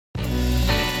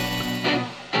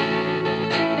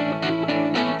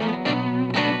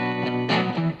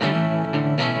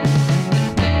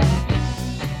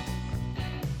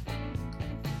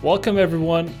Welcome,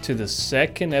 everyone, to the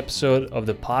second episode of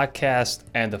the podcast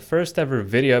and the first ever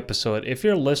video episode. If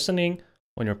you're listening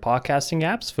on your podcasting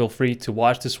apps, feel free to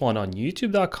watch this one on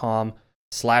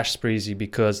youtube.com/Spreezy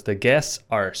because the guests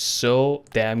are so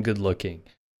damn good looking.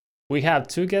 We have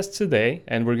two guests today,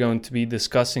 and we're going to be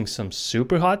discussing some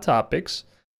super hot topics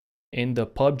in the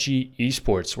PUBG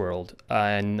esports world.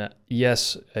 And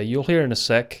yes, you'll hear in a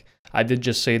sec, I did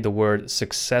just say the word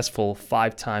successful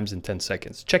 5 times in 10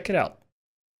 seconds. Check it out.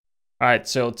 All right,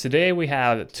 so today we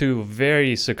have two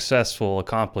very successful,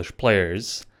 accomplished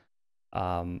players.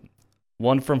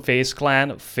 One from FaZe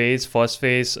Clan, FaZe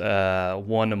Fuzzface,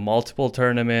 won multiple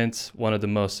tournaments, one of the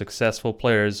most successful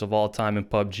players of all time in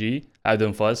PUBG. How you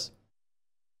doing, Fuzz?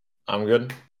 I'm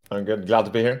good. Glad to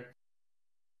be here.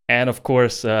 And of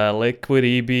course, Liquid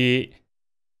EB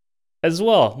as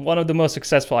well, one of the most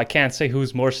successful. I can't say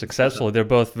who's more successful. They're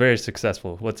both very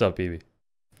successful. What's up, EB?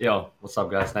 Yo, what's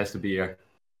up, guys? Nice to be here.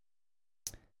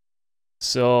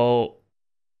 So,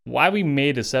 why we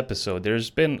made this episode,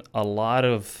 there's been a lot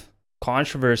of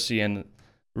controversy and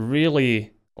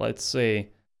really, let's say,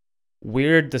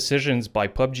 weird decisions by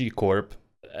PUBG Corp.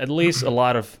 At least a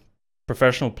lot of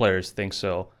professional players think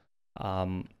so.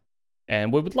 And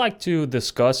we would like to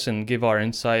discuss and give our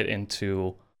insight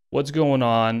into what's going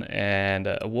on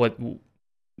and what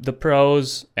the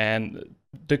pros and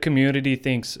the community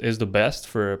thinks is the best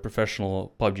for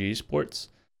professional PUBG esports.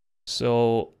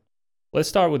 So, let's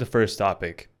start with the first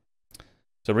topic.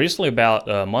 So recently, about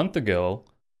a month ago,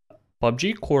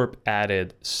 PUBG Corp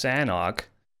added Sanhok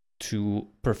to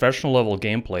professional level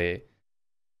gameplay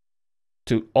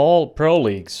to all pro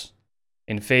leagues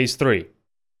in Phase 3.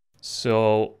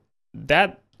 So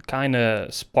that kind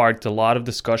of sparked a lot of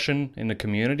discussion in the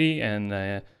community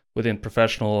and within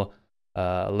professional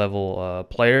level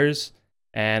players.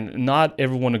 And not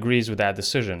everyone agrees with that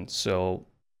decision. So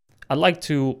I'd like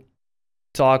to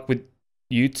talk with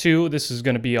you two. This is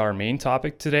going to be our main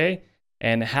topic today,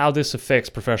 and how this affects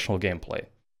professional gameplay.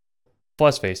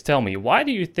 Fuzzface, tell me, why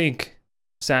do you think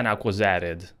Sanhok was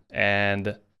added,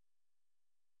 and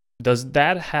does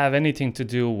that have anything to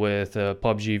do with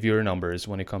PUBG viewer numbers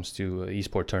when it comes to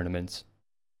esport tournaments?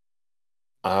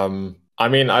 I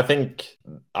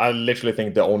literally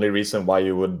think the only reason why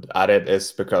you would add it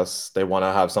is because they want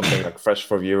to have something like fresh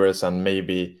for viewers and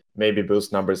maybe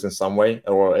boost numbers in some way,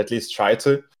 or at least try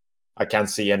to. I can't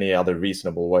see any other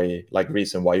reason why you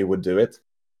would do it.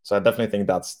 So I definitely think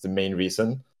that's the main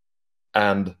reason.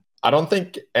 And I don't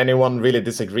think anyone really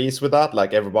disagrees with that.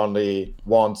 Like, everybody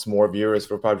wants more viewers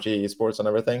for PUBG esports and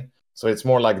everything. So it's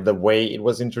more like the way it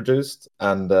was introduced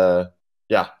and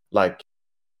like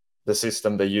the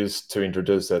system they used to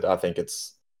introduce it. I think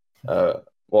it's not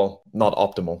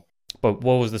optimal. But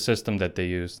what was the system that they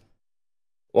used?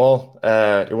 Well,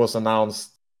 it was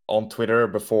announced on Twitter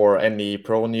before any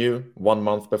pro knew, 1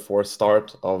 month before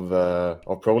start of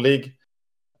Pro League,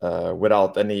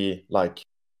 without any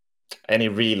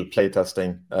real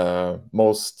playtesting.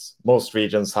 Most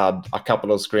regions had a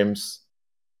couple of scrims,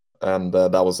 and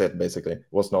that was it. Basically, it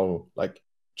was no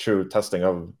true testing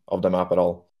of the map at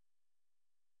all.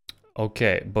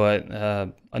 Okay, but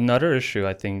another issue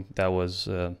I think that was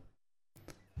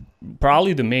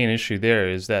probably the main issue there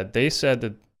is that they said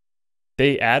that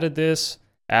they added this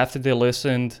after they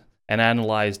listened and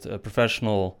analyzed a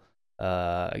professional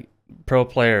pro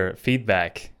player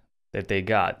feedback that they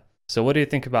got. So what do you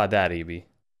think about that, EB?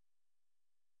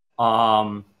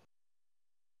 I'm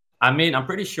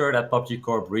pretty sure that PUBG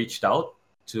Corp reached out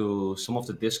to some of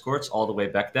the Discords all the way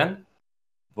back then,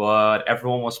 but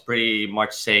everyone was pretty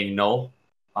much saying no.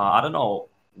 I don't know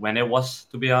when it was,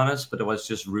 to be honest, but there was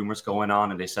just rumors going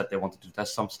on, and they said they wanted to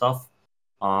test some stuff.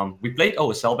 We played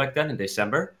OSL back then in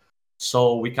December,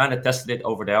 so we kind of tested it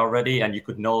over there already, and you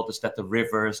could notice that the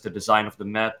rivers, the design of the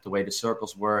map, the way the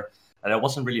circles were, and it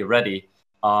wasn't really ready.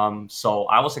 So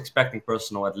I was expecting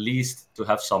personal at least to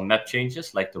have some map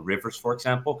changes, like the rivers, for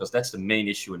example, because that's the main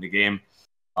issue in the game.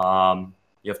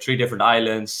 You have 3 different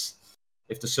islands.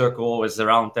 If the circle is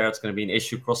around there, it's going to be an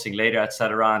issue crossing later,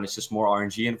 etc. And it's just more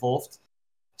RNG involved.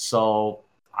 So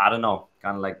I don't know,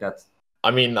 kind of like that. I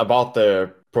mean, about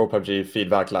the Pro PUBG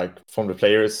feedback, from the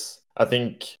players, I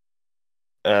think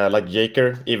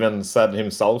Jaker even said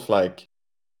himself,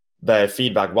 the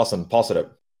feedback wasn't positive.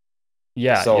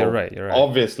 Yeah, so you're right.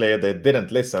 Obviously, they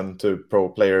didn't listen to pro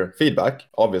player feedback,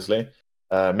 obviously.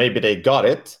 Maybe they got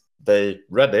it, they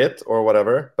read it or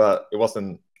whatever, but it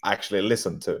wasn't actually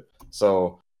listened to.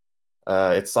 So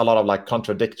it's a lot of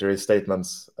contradictory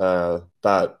statements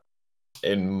that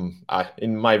in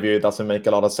my view, it doesn't make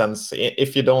a lot of sense.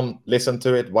 If you don't listen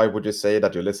to it, why would you say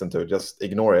that you listen to it? Just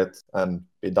ignore it and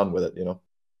be done with it,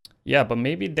 Yeah, but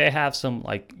maybe they have some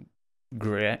like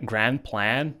grand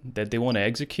plan that they want to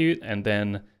execute, and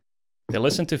then they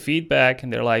listen to feedback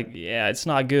and they're like, yeah, it's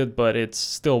not good, but it's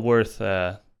still worth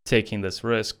taking this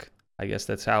risk. I guess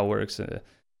that's how it works.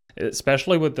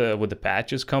 Especially with the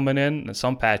patches coming in.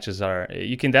 Some patches are,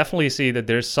 you can definitely see that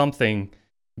there's something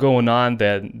going on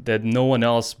that no one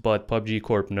else but PUBG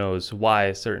Corp knows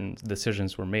why certain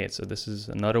decisions were made. So this is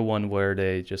another one where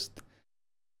they just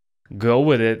go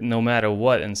with it no matter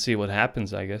what and see what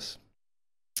happens, I guess.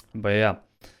 But yeah.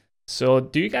 So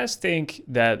do you guys think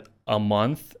that a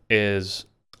month is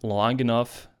long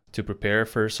enough to prepare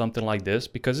for something like this?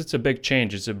 Because it's a big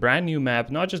change. It's a brand new map,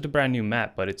 not just a brand new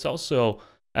map, but it's also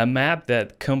a map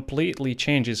that completely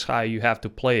changes how you have to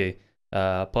play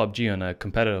PUBG on a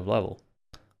competitive level.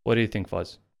 What do you think,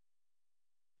 Fuzz?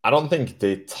 I don't think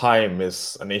the time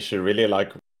is an issue really.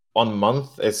 Like 1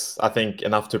 month is, I think,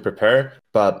 enough to prepare,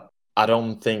 but I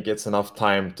don't think it's enough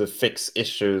time to fix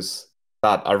issues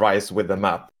that arise with the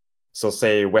map. So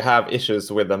say we have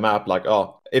issues with the map, like,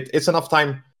 it's enough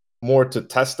time more to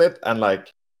test it and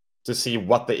like to see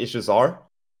what the issues are.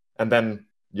 And then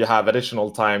you have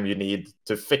additional time you need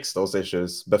to fix those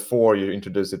issues before you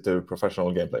introduce it to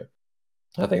professional gameplay.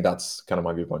 I think that's kind of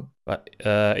my viewpoint. But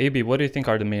AB, what do you think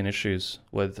are the main issues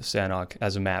with Sanhok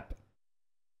as a map?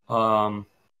 The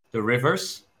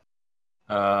rivers,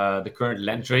 the current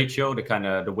length ratio,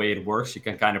 the way it works, you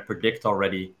can kind of predict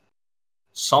already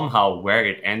somehow where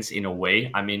it ends in a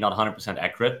way. I mean, not 100%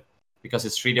 accurate because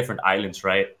it's 3 different islands,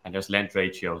 right? And there's land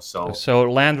ratio. So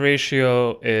land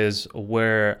ratio is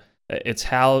where it's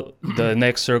how the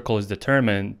next circle is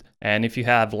determined. And if you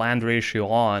have land ratio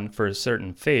on for a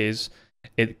certain phase,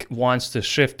 it wants to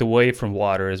shift away from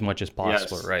water as much as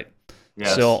possible, Yes. right?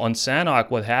 Yes. So on Sanhok,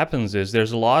 what happens is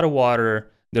there's a lot of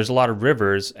water, there's a lot of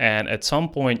rivers, and at some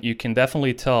point you can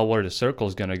definitely tell where the circle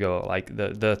is going to go. Like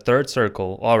the third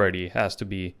circle already has to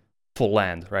be full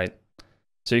land, right?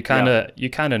 So you kind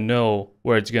of know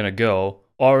where it's going to go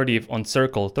already on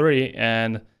circle 3,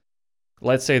 and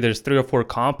let's say there's 3 or 4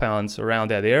 compounds around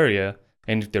that area,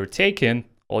 and if they're taken,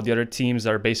 all the other teams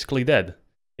are basically dead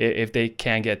if they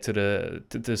can't get to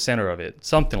the center of it,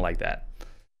 something like that.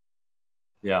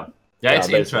 Yeah, it's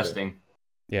basically interesting.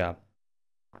 Yeah.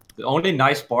 The only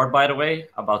nice part, by the way,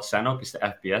 about Sanhok is the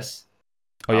FPS.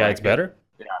 Oh yeah, like it's it. better.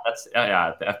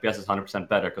 Yeah, the FPS is 100%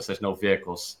 better because there's no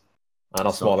vehicles. And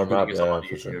a So smaller shooting map, is a lot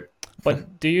for sure. easier.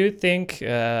 But do you think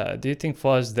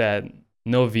Fuzz, that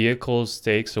no vehicles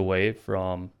takes away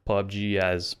from PUBG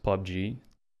as PUBG?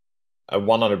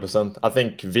 100%. I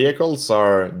think vehicles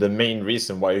are the main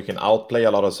reason why you can outplay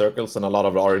a lot of circles and a lot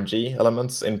of RNG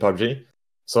elements in PUBG.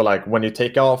 So like when you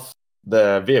take off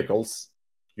the vehicles,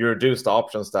 you reduce the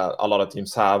options that a lot of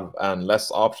teams have, and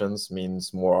less options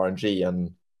means more RNG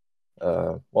and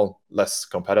less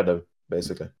competitive,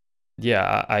 basically.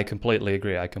 Yeah, I completely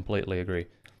agree.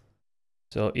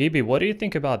 So EB, what do you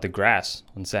think about the grass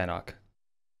on Sanhok?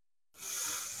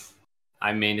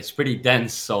 I mean, it's pretty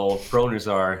dense, so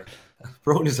proners are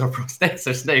snakes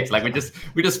are snakes. Like we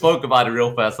just spoke about it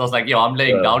real fast. I was like, yo, I'm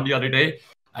laying down the other day.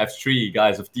 I have 3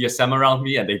 guys with DSM around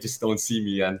me, and they just don't see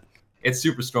me, and it's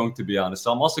super strong, to be honest.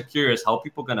 So I'm also curious how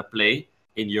people gonna play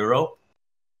in Europe.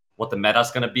 What the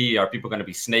meta's gonna be? Are people gonna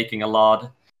be snaking a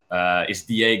lot? Is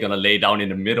DA gonna lay down in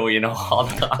the middle? You know, all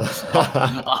that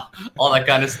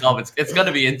kind of stuff. It's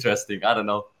gonna be interesting. I don't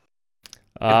know.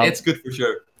 It's good for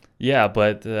sure. Yeah,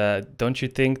 but don't you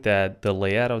think that the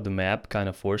layout of the map kind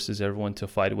of forces everyone to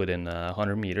fight within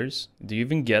 100 meters? Do you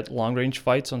even get long-range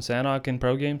fights on Sanhok in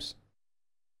pro games?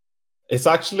 It's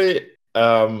actually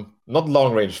not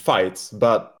long-range fights,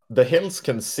 but the hills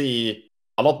can see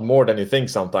a lot more than you think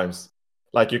sometimes.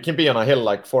 Like you can be on a hill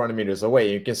like 400 meters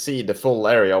away, you can see the full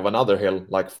area of another hill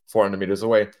like 400 meters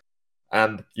away.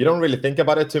 And you don't really think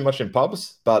about it too much in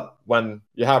pubs, but when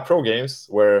you have pro games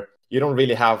where you don't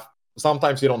really have,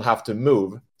 sometimes you don't have to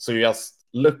move, so you just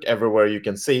look everywhere you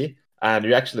can see, and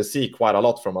you actually see quite a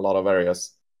lot from a lot of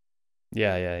areas.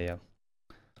 Yeah.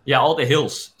 Yeah, all the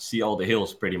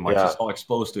hills pretty much. Yeah. It's all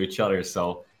exposed to each other,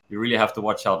 so you really have to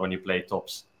watch out when you play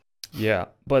tops. Yeah,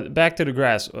 but back to the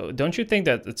grass. Don't you think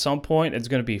that at some point it's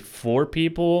going to be 4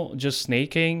 people just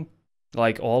snaking,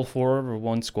 like all 4 of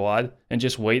one squad, and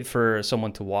just wait for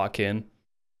someone to walk in?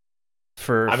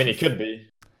 I mean, it could be.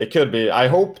 It could be. I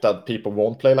hope that people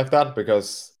won't play like that,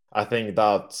 because I think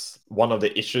that's one of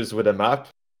the issues with the map.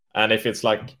 And if it's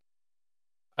like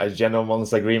a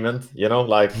gentleman's agreement, you know,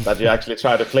 like that you actually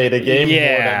try to play the game more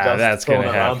than just that's going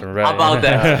to happen, right? How about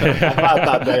that?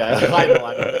 About that, yeah. I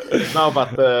know. No,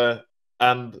 but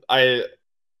and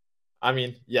I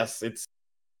mean, yes, it's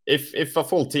if a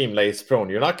full team lays prone,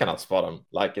 you're not gonna spot them.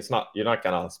 Like you're not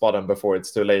gonna spot them before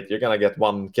it's too late. You're gonna get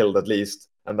one killed at least,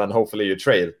 and then hopefully you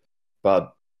trade.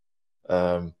 But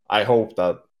I hope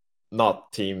that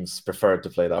not teams prefer to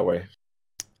play that way.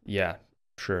 Yeah,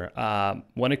 sure.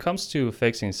 When it comes to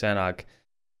fixing Sanhok,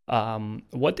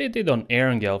 what they did on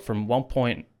Erangel from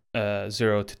 1.0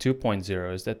 to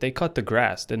 2.0 is that they cut the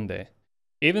grass, didn't they?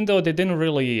 Even though they didn't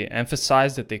really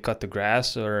emphasize that they cut the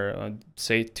grass or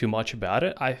say too much about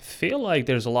it, I feel like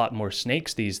there's a lot more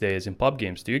snakes these days in pub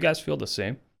games. Do you guys feel the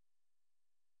same?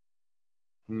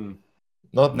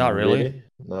 Not really.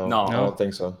 No. I don't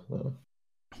think so.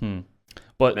 No.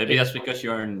 But maybe that's because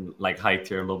you're in like high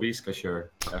tier lobbies because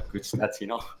you're good stats, you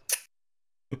know.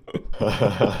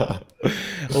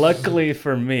 Luckily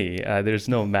for me, there's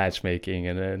no matchmaking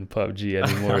in PUBG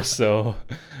anymore, so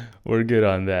we're good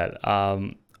on that. All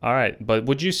right, but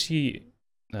would you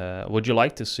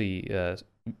like to see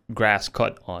grass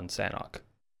cut on Sanhok?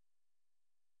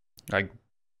 Like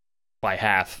by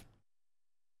half?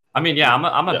 I mean, yeah,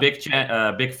 I'm a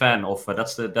big fan of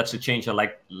that's the change I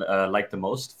like the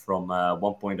most from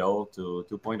 1.0 to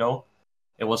 2.0.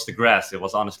 It was the grass. It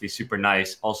was honestly super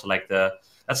nice. Also, like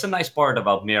that's a nice part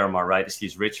about Miramar, right? Is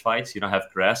these ridge fights. You don't have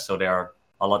grass, so they are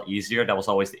a lot easier. That was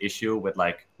always the issue with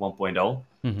like 1.0.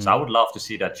 So I would love to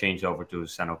see that change over to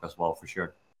Sanhok as well, for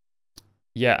sure.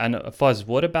 Yeah, and Fuzz,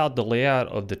 what about the layout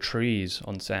of the trees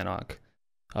on Sanhok?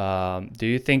 Do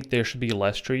you think there should be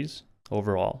less trees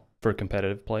overall for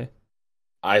competitive play?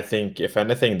 I think, if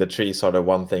anything, the trees are the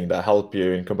one thing that help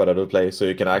you in competitive play, so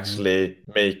you can actually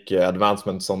make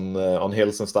advancements on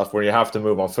hills and stuff where you have to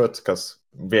move on foot because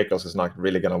vehicles is not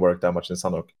really going to work that much in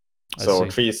Sanhok. So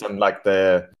trees and like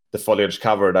the foliage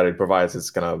cover that it provides is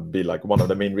going to be like one of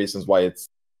the main reasons why it's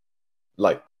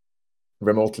like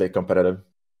remotely competitive.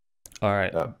 All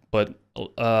right, but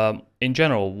in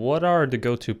general, what are the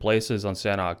go-to places on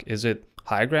Sanhok? Is it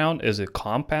high ground? Is it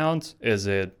compounds? Is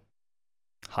it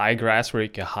high grass where you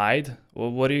can hide?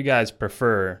 Well, what do you guys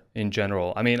prefer in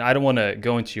general? I mean, I don't want to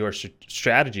go into your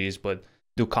strategies, but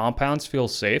do compounds feel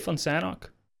safe on Sanhok?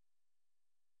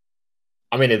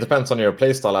 I mean, it depends on your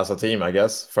playstyle as a team, I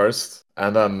guess, first.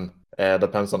 And then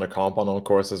depends on the compound, of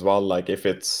course, as well. Like if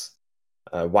it's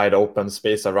wide open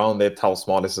space around it, how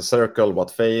small is the circle, what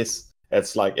phase.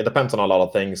 It's like, it depends on a lot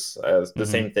of things. The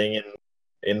same thing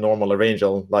in normal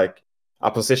Erangel. Like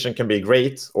a position can be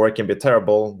great or it can be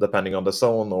terrible depending on the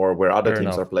zone or where other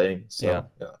teams are playing. So,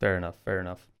 yeah, fair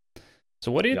enough.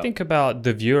 So what do you think about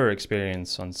the viewer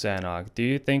experience on Sanhok? Do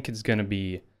you think it's going to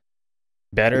be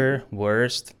better,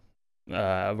 worse,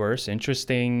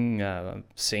 interesting,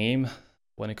 same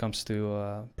when it comes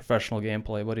to professional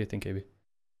gameplay? What do you think, AB?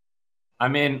 I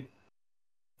mean,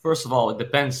 first of all, it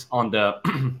depends on the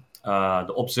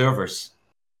observers.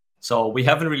 So we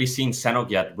haven't really seen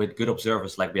Sanhok yet with good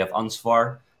observers. Like we have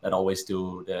Ansvar that always they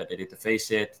did the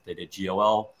face it, they did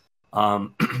GOL.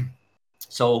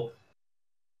 So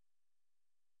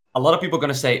a lot of people are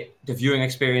going to say the viewing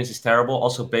experience is terrible,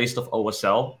 also based off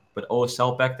OSL. But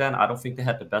OSL back then, I don't think they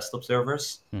had the best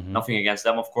observers. Nothing against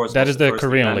them, of course. That is the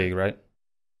Korean league, right?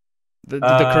 The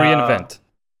Korean event.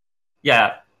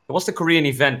 Yeah, it was the Korean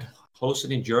event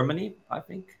hosted in Germany, I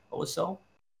think, OSL.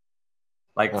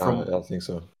 Like from I think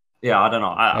so. Yeah, I don't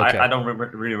know. I don't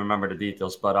really remember the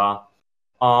details, but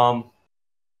so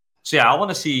yeah, I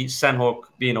want to see Sanhok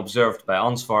being observed by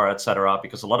Ansvar, etc.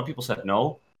 Because a lot of people said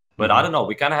no, but I don't know.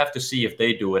 We kind of have to see if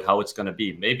they do it, how it's going to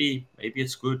be. Maybe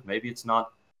it's good, maybe it's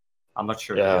not. I'm not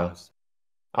sure. Yeah, to be honest.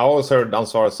 I always heard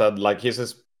Ansvar said like he's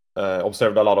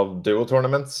observed a lot of duo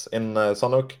tournaments in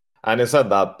Sanhok, and he said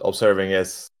that observing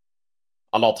is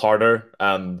a lot harder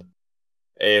and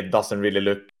it doesn't really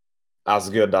look as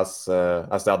good as the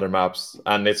other maps,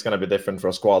 and it's gonna be different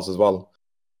for squads as well.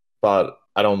 But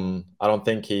I don't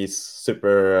think he's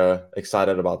super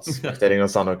excited about spectating on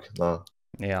Sanhok. No.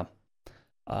 Yeah.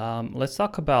 Let's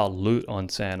talk about loot on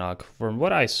Sanhok. From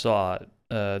what I saw,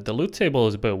 the loot table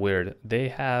is a bit weird. They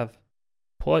have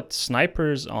put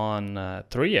snipers on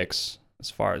 3x, as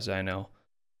far as I know.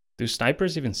 Do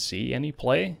snipers even see any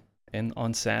play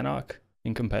on Sanhok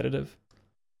in competitive?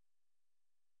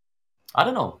 I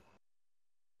don't know.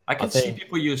 I can see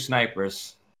people use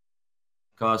snipers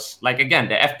because, like, again,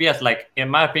 the FPS, like, in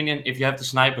my opinion, if you have to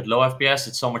snipe with low FPS,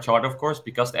 it's so much harder, of course,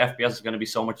 because the FPS is going to be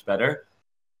so much better.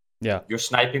 Yeah. Your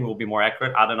sniping will be more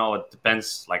accurate. I don't know. It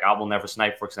depends. Like, I will never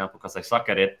snipe, for example, because I suck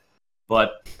at it.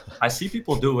 But I see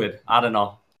people do it. I don't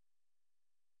know.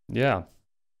 Yeah.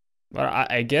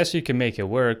 But I guess you can make it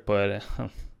work, but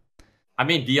I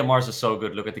mean, DMRs are so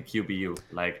good. Look at the QBU.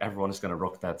 Like, everyone is going to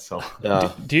rock that. So,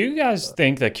 Yeah. Do you guys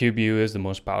think that QBU is the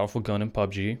most powerful gun in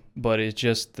PUBG, but it's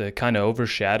just kind of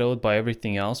overshadowed by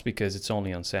everything else because it's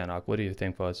only on Sanhok? What do you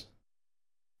think, Fuzz?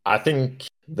 I think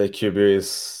the QB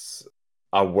is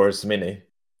a worse mini.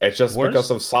 It's just because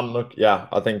Worse? of Sanhok. Yeah,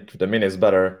 I think the mini is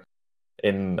better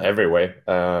in every way.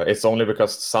 It's only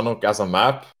because Sanhok as a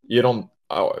map, you don't.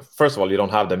 First of all, you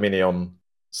don't have the mini on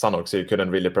Sanhok, so you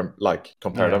couldn't really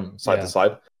compare Yeah, them side yeah. to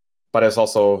side. But it's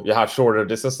also you have shorter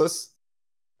distances,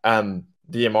 and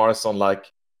DMRs on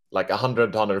like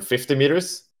 100 to 150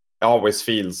 meters always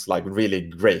feels like really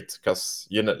great because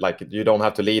you don't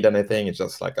have to lead anything. It's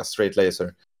just like a straight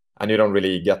laser, and you don't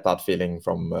really get that feeling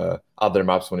from other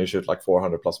maps when you shoot like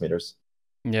 400 plus meters.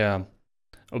 Yeah.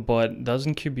 But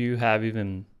doesn't QBU have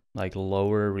even like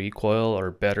lower recoil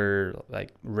or better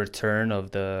like return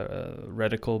of the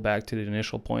reticle back to the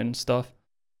initial point and stuff?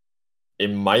 It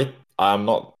might. I'm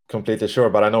not completely sure,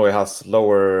 but I know it has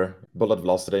lower bullet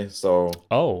velocity. So,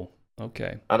 Oh,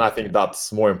 okay. and I think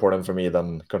that's more important for me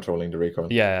than controlling the recoil.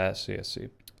 Yeah, I see, I see.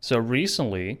 So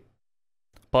recently,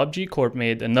 PUBG Corp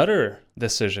made another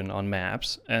decision on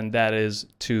maps, and that is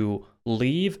to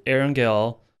leave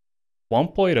Erangel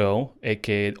 1.0,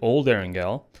 aka old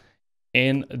Erangel,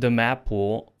 in the map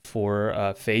pool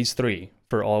for Phase 3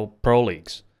 for all pro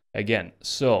leagues. Again,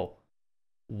 so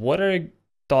what are your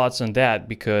thoughts on that?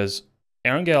 Because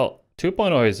Erangel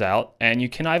 2.0 is out, and you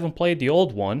cannot even play the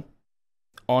old one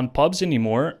on pubs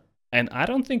anymore, and I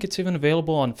don't think it's even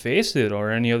available on Faceit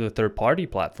or any other third-party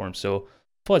platform. So,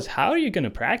 Fuzz, how are you going to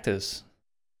practice?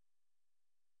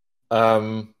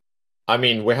 I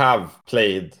mean, we have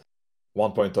played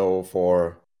 1.0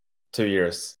 for 2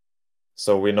 years,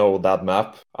 so we know that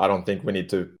map. I don't think we need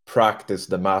to practice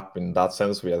the map in that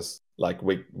sense. We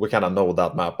kind of know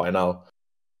that map by now,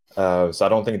 so I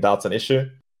don't think that's an issue.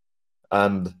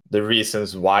 And the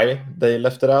reasons why they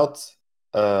left it out,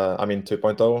 I mean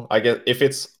 2.0, I guess if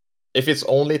it's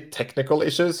only technical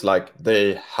issues, like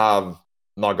they have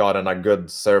not gotten a good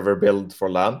server build for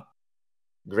LAN,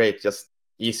 great, just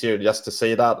easier just to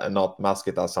say that and not mask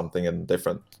it as something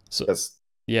different. So, Because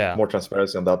yeah, more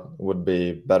transparency on that would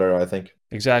be better, I think.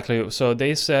 exactly. So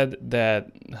they said that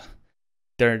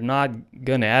they're not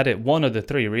going to add it. One of the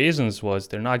three reasons was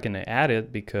they're not going to add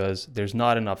it because there's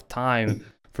not enough time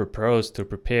for pros to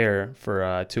prepare for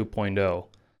 2.0.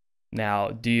 Now,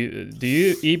 do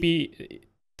you EB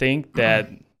think that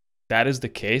that is the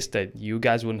case, that you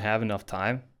guys wouldn't have enough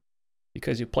time?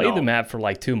 Because you played the No. map for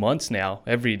like 2 months now,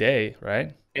 every day,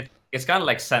 right? it's kind of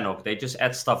like Sanhok. They just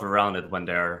add stuff around it when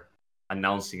they're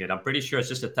announcing it. I'm pretty sure it's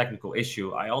just a technical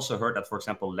issue. I also heard that, for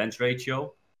example, lens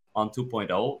ratio on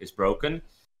 2.0 is broken.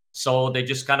 So they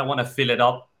just kind of want to fill it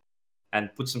up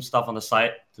and put some stuff on the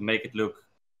side to make it look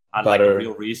like a Better.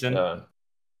 real reason. Yeah.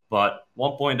 But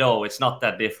 1.0, it's not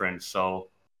that different. So,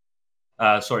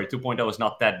 sorry, 2.0 is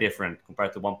not that different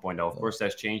compared to 1.0. Of course,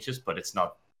 there's changes, but it's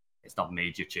not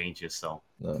major changes. So,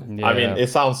 No. Yeah. I mean, it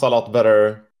sounds a lot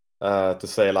better to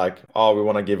say like, oh, we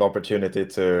want to give opportunity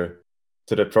to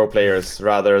the pro players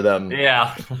rather than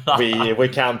yeah, we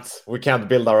can't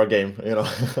build our game, you know.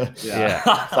 Yeah.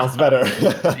 Sounds better.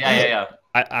 yeah.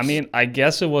 I mean, I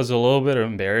guess it was a little bit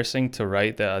embarrassing to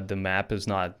write that the map is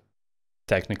not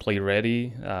technically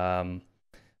ready.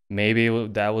 Maybe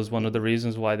that was one of the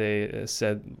reasons why they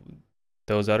said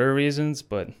those other reasons,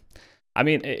 but I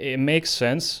mean, it makes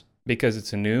sense because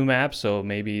it's a new map, so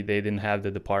maybe they didn't have the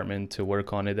department to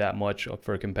work on it that much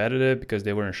for competitive because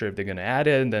they weren't sure if they're going to add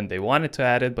it, and then they wanted to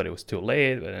add it, but it was too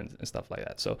late and stuff like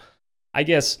that. So I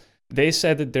guess they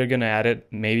said that they're going to add it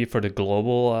maybe for the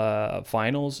global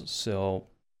finals, so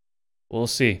we'll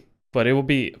see. But it will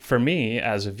be, for me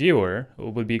as a viewer,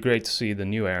 it would be great to see the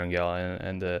new Erangel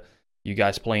and you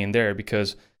guys playing there,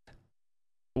 because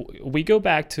we go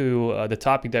back to the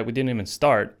topic that we didn't even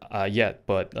start yet,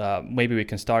 but maybe we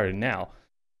can start it now.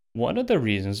 One of the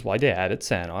reasons why they added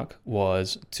Sanhok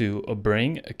was to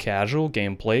bring a casual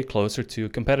gameplay closer to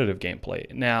competitive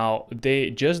gameplay. Now,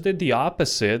 they just did the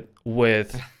opposite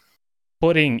with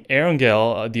putting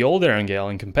Erangel, the old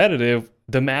Erangel, in competitive,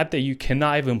 the map that you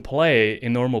cannot even play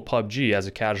in normal PUBG as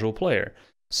a casual player.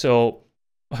 So,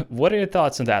 what are your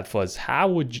thoughts on that, Fuzz? How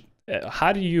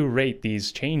do you rate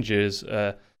these changes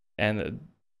and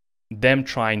them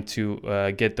trying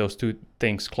to get those two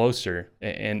things closer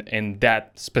in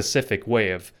that specific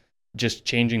way of just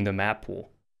changing the map pool?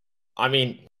 I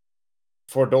mean,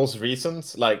 for those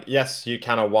reasons, like, yes, you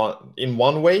kind of want, in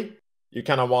one way, you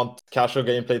kind of want casual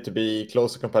gameplay to be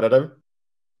close to competitive,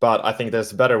 but I think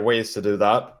there's better ways to do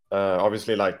that.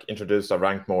 obviously like introduced a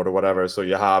ranked mode or whatever, so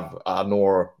you have a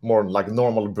more like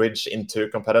normal bridge into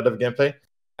competitive gameplay.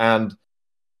 And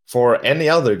for any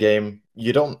other game,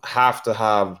 you don't have to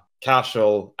have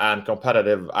casual and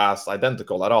competitive as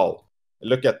identical at all.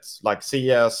 Look at like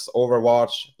CS,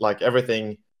 Overwatch, like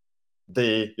everything.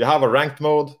 You have a ranked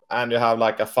mode and you have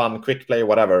like a fun quick play,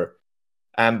 whatever,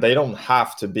 and they don't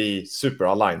have to be super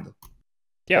aligned.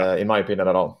 Yeah. In my opinion,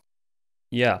 at all.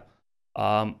 Yeah.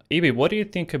 Ibi, what do you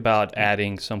think about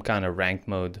adding some kind of ranked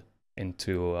mode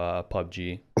into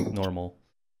PUBG normal?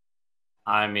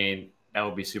 I mean, that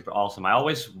would be super awesome. I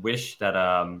always wish that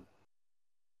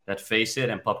that FACEIT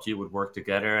and PUBG would work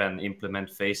together and implement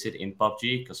FACEIT in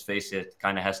PUBG, because FACEIT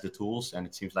kind of has the tools and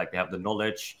it seems like they have the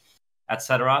knowledge,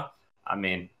 etc. I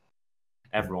mean,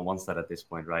 everyone wants that at this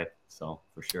point, right? So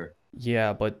for sure.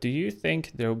 Yeah, but do you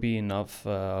think there will be enough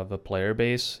of a player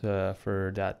base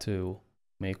for that to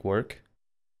make work?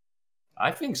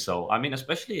 I think so. I mean,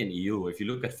 especially in EU, if you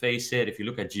look at FACEIT, if you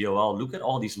look at GOL, look at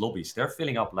all these lobbies. They're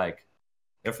filling up like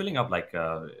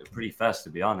pretty fast, to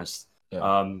be honest.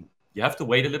 Yeah. You have to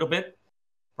wait a little bit,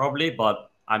 probably,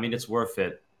 but I mean, it's worth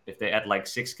it. If they add like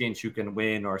 6 skins you can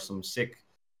win, or some sick,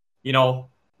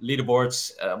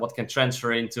 leaderboards, what can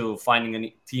transfer into finding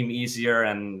a team easier,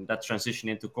 and that transition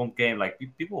into comp game, like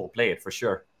people will play it for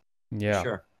sure. Yeah. For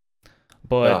sure.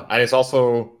 But yeah, and it's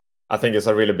also, I think it's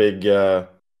a really big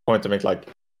point to make, like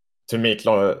to make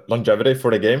longevity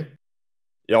for the game.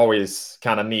 You always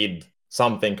kind of need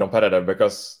something competitive,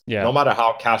 because no matter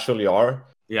how casual you are,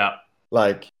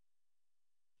 like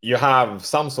you have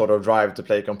some sort of drive to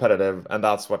play competitive, and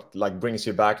that's what like brings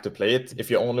you back to play it.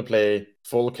 If you only play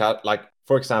full like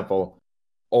for example,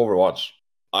 Overwatch,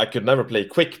 I could never play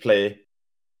quick play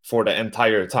for the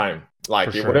entire time.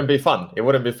 Like it wouldn't be fun. It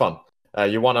wouldn't be fun.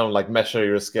 You want to like measure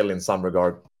your skill in some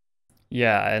regard.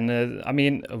 Yeah, and I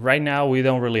mean, right now we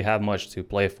don't really have much to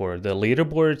play for. The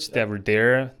leaderboards that were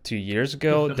there 2 years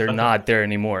ago, they're not there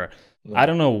anymore. I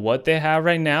don't know what they have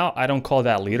right now. I don't call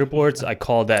that leaderboards. I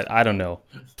call that, I don't know,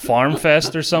 Farm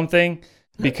Fest or something,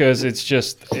 because it's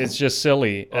just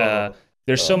silly.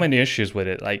 There's so many issues with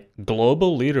it, like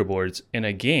global leaderboards in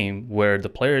a game where the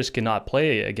players cannot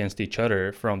play against each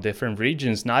other from different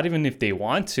regions. Not even if they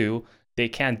want to, they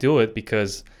can't do it,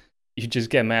 because you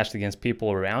just get matched against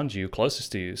people around you,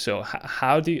 closest to you. So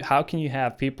how can you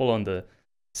have people on the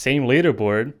same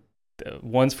leaderboard,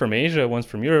 one's from Asia, one's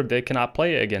from Europe, they cannot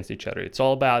play against each other? It's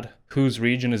all about whose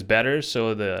region is better,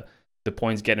 so the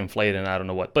points get inflated and I don't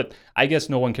know what. But I guess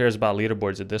no one cares about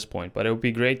leaderboards at this point, but it would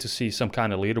be great to see some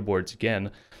kind of leaderboards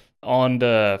again on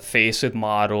the FACEIT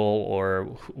model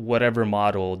or whatever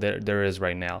model there is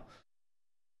right now.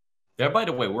 They're, by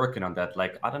the way, working on that.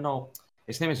 Like, I don't know,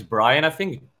 his name is Brian, I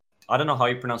think. I don't know how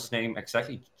you pronounce his name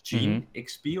exactly. Gene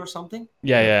XP or something?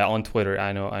 Yeah, on Twitter.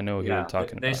 I know who you're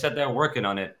talking about. They said they're working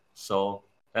on it, so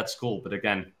that's cool. But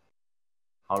again,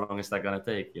 how long is that gonna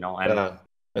take? And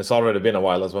it's already been a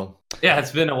while as well. Yeah,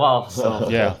 it's been a while. So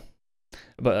yeah.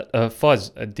 But Fuzz,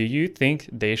 do you think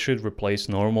they should replace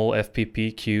normal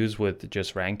FPP queues with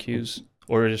just rank queues,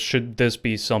 or should this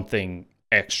be something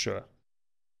extra?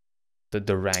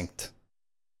 The ranked.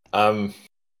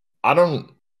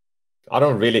 I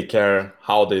don't really care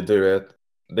how they do it.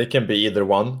 They can be either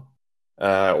one,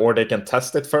 or they can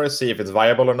test it first, see if it's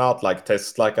viable or not. Like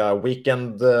test like a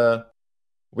weekend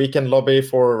lobby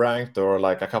for ranked, or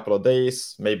like a couple of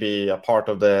days, maybe a part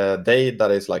of the day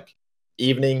that is like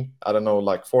evening. I don't know,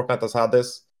 like Fortnite has had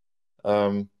this,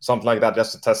 something like that,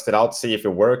 just to test it out, see if it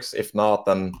works. If not,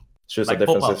 then choose like a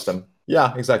different system.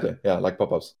 Yeah, exactly. Yeah, like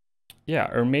pop-ups.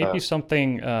 Yeah, or maybe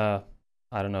something. I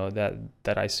don't know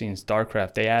that I see in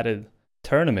StarCraft. They added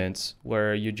tournaments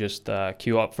where you just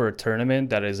queue up for a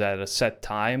tournament that is at a set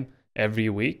time every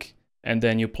week, and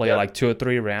then you play like 2 or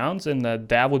 3 rounds, and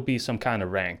that would be some kind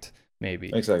of ranked, maybe.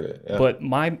 Exactly. Yeah. But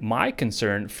my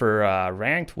concern for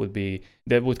ranked would be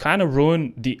that would kind of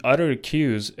ruin the other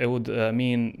queues. It would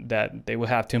mean that they would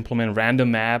have to implement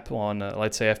random map on,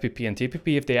 let's say, FPP and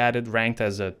TPP if they added ranked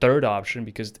as a third option,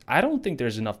 because I don't think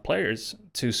there's enough players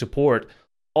to support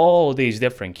all these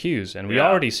different queues, and we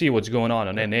already see what's going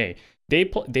on NA.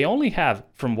 They only have,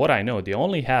 from what I know, they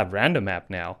only have random map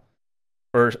now,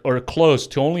 or close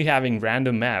to only having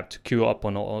random map to queue up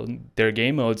on all their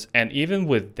game modes, and even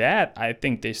with that, I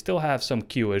think they still have some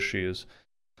queue issues.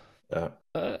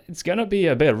 It's gonna be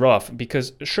a bit rough,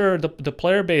 because sure, the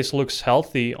player base looks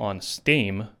healthy on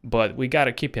Steam, but we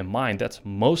gotta keep in mind that's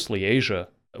mostly Asia.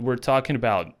 We're talking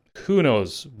about who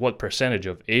knows what percentage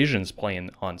of Asians playing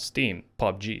on Steam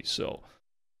PUBG. So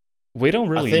we don't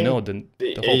I really think know the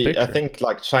whole picture. I think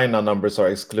like China numbers are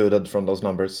excluded from those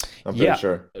numbers. I'm pretty Yeah,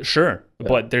 sure. sure, Yeah.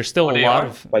 but there's still Oh, a they lot are?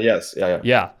 of But yes,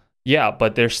 yeah,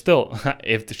 but there's still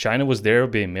if the China was there, it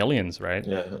would be millions, right?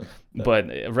 yeah. But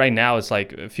right now it's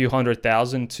like a few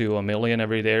 100,000 to a million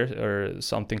every day or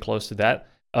something close to that.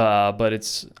 But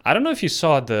it's I don't know if you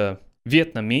saw the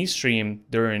Vietnamese stream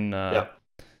during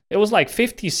it was like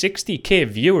 50, 60K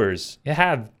viewers. It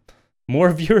had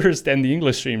more viewers than the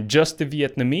English stream, just the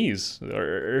Vietnamese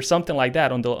or something like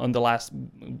that on the last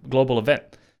global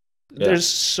event. Yeah. There's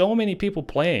so many people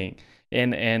playing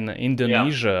in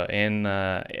Indonesia, in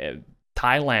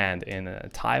Thailand, in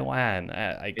Taiwan.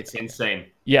 It's insane.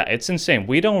 Yeah, it's insane.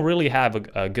 We don't really have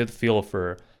a good feel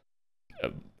for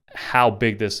how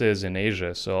big this is in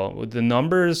Asia. So the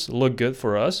numbers look good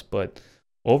for us, but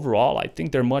overall, I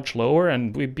think they're much lower,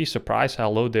 and we'd be surprised how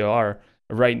low they are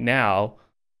right now.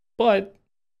 But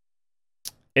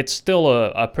it's still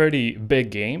a pretty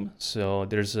big game, so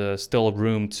there's still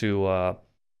room to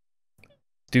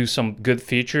do some good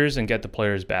features and get the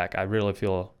players back. I really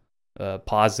feel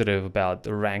positive about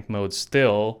the rank mode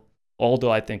still,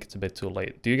 although I think it's a bit too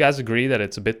late. Do you guys agree that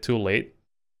it's a bit too late?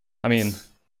 I mean,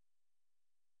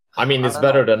 it's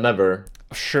better than never.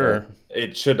 sure.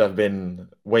 It should have been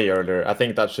way earlier. I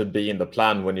think that should be in the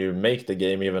plan when you make the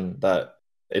game, even that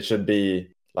it should be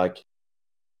like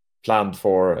planned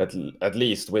for at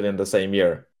least within the same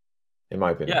year, in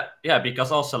my opinion. Yeah,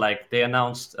 because also like they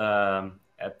announced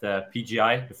at the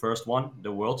PGI, the first one,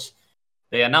 the Worlds,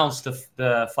 they announced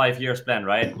the 5 years plan,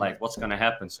 right? Like what's gonna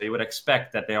happen. So you would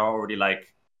expect that they are already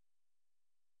like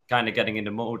kind of getting in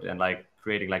the mode and like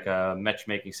creating like a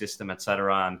matchmaking system,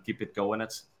 etc., and keep it going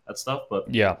that stuff.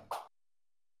 But Yeah.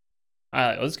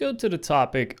 Let's go to the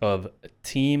topic of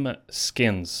team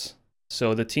skins.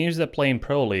 So the teams that play in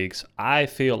pro leagues, I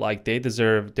feel like they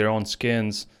deserve their own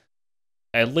skins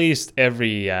at least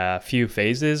every few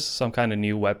phases, some kind of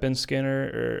new weapon skin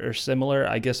or similar.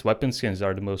 I guess weapon skins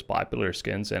are the most popular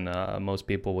skins, and most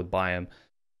people would buy them.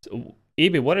 So,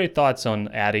 Ibi, what are your thoughts on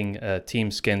adding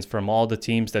team skins from all the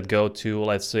teams that go to,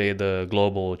 let's say, the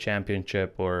global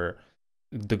championship or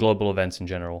the global events in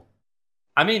general?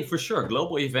 I mean, for sure,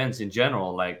 global events in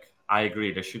general, like I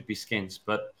agree, there should be skins,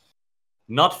 but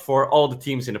not for all the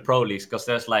teams in the pro leagues, because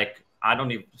there's like, I don't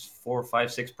know, 4,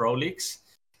 5, 6 pro leagues.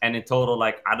 And in total,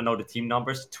 like, I don't know the team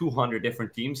numbers, 200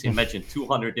 different teams. Imagine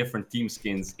 200 different team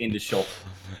skins in the shop.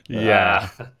 Yeah.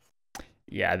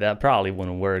 Yeah, that probably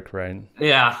wouldn't work, right?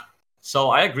 Yeah.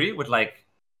 So I agree with like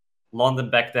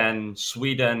London back then,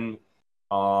 Sweden,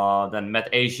 then Met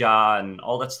Asia and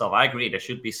all that stuff. I agree. There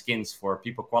should be skins for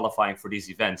people qualifying for these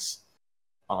events.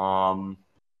 But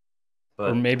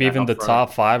or maybe even the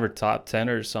top 5 or top 10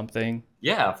 or something.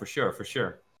 Yeah, for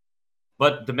sure.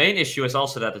 But the main issue is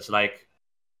also that it's like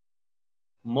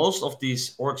most of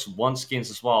these orgs want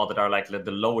skins as well that are like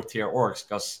the lower tier orgs,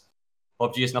 because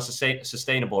PUBG is not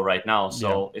sustainable right now.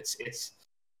 So it's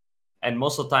and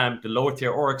most of the time the lower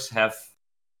tier orgs have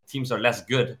teams are less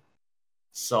good.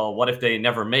 So what if they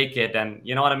never make it? And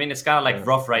you know what I mean? It's kind of like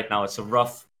rough right now. It's a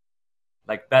rough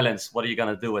like balance. What are you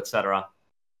gonna do, etc.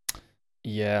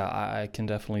 Yeah, I can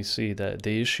definitely see that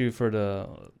the issue for the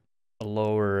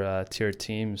lower tier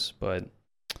teams, but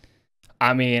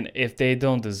I mean, if they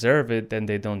don't deserve it, then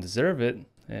they don't deserve it.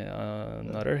 On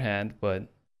the other hand, but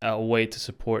a way to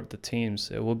support the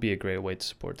teams, it would be a great way to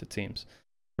support the teams.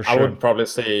 For sure. I would probably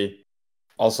say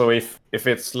also if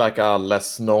it's like a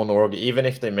less known org, even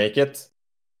if they make it,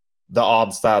 the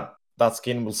odds that that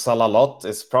skin will sell a lot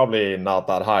is probably not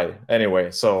that high anyway.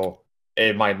 So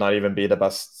it might not even be the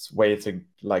best way to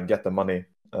like get the money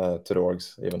to the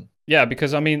orgs even. Yeah,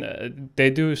 because I mean, they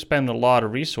do spend a lot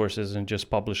of resources in just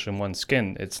publishing one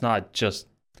skin. It's not just,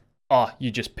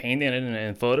 you just paint it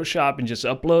in Photoshop and just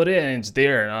upload it and it's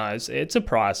there. No, it's a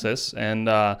process, and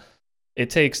it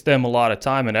takes them a lot of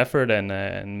time and effort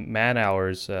and man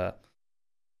hours to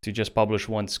just publish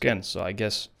one skin. So I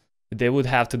guess they would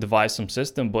have to devise some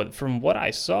system. But from what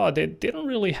I saw, they don't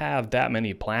really have that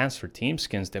many plans for team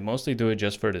skins. They mostly do it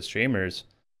just for the streamers.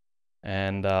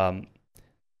 And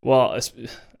well,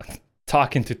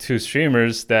 talking to 2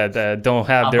 streamers that don't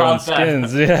have their own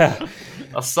skins, yeah.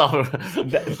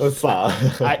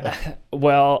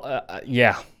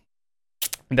 Yeah,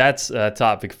 that's a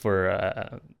topic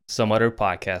for some other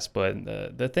podcast. But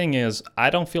the thing is, I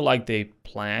don't feel like they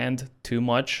planned too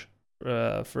much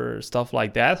for stuff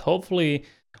like that. Hopefully,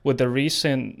 with the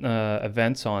recent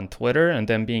events on Twitter and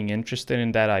them being interested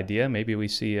in that idea, maybe we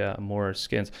see more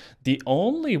skins. The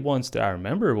only ones that I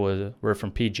remember were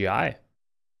from PGI,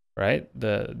 right?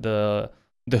 The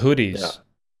hoodies.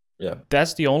 Yeah.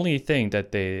 That's the only thing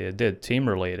that they did team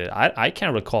related. I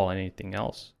can't recall anything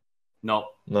else. No,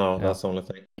 No, Yeah. that's the only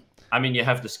thing. I mean, you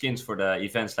have the skins for the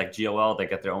events like GOL, they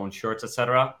get their own shirts,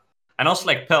 etc. And also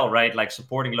like PEL, right? Like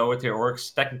supporting lower tier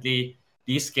orgs. Technically,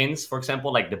 these skins, for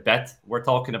example, like the bet we're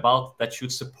talking about, that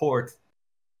should support,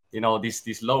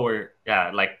 these lower,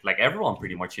 like everyone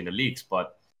pretty much in the leagues.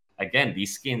 But again,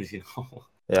 these skins,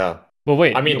 Yeah. But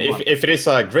wait, I mean, You if, want- if it is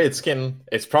a great skin,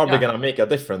 it's probably Yeah. gonna make a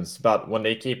difference. But when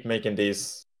they keep making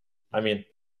these, I mean,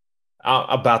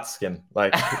 a bat skin,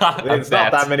 like it's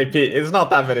not that many it's not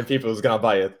that many people who's gonna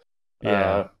buy it.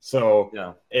 yeah. So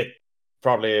Yeah. it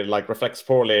probably like reflects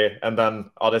poorly, and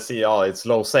then they see, it's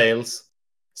low sales,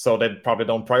 so they probably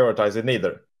don't prioritize it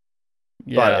neither.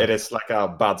 Yeah. But it is like a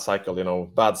bad cycle,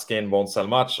 bad skin won't sell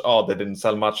much. Oh, they didn't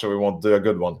sell much, so we won't do a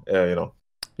good one.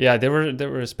 Yeah, there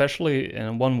were especially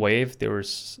in one wave, there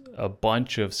was a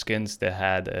bunch of skins that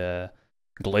had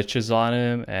glitches on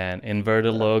them and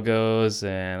inverted logos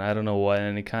and I don't know what,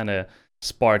 and it kind of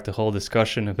sparked a whole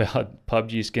discussion about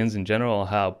PUBG skins in general,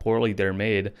 how poorly they're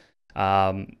made.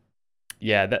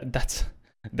 Yeah,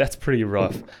 that's pretty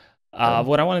rough.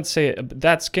 What I wanted to say,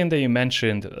 that skin that you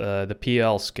mentioned, the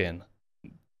PL skin,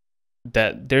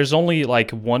 that there's only like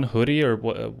one hoodie, or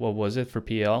what was it for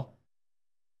PL?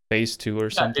 Phase 2 or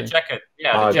something? The jacket.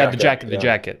 The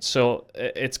jacket. So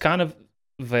it's kind of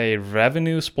a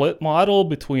revenue split model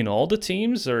between all the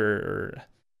teams,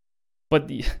 but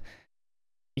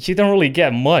you don't really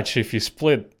get much if you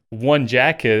split one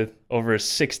jacket over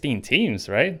 16 teams,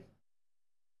 right?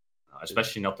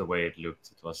 Especially not the way it looked.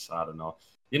 It was, I don't know.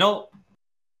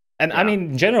 And I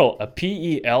mean, in general, a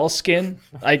PEL skin,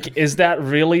 like, is that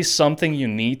really something you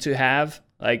need to have?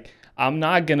 Like, I'm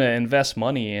not going to invest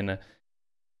money in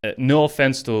no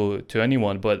offense to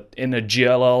anyone, but in a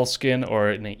GLL skin or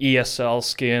in an ESL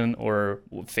skin or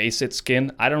Faceit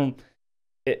skin,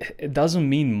 it doesn't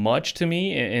mean much to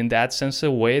me in that sense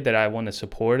of way that I want to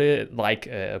support it like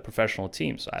a professional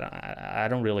team. So I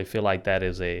don't really feel like that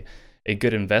is a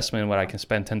good investment when I can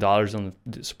spend $10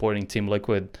 on supporting Team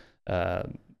Liquid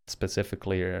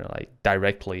specifically or like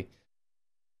directly.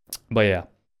 But yeah.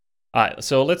 All right,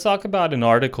 so let's talk about an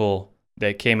article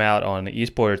that came out on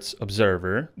Esports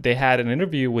Observer. They had an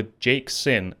interview with Jake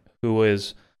Sin, who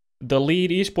is the lead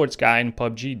esports guy in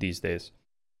PUBG these days.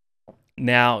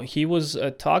 Now, he was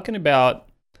talking about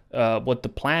what the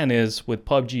plan is with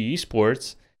PUBG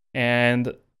esports and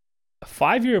a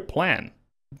 5-year plan.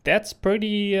 That's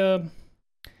pretty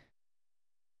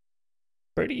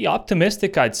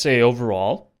optimistic, I'd say,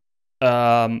 overall.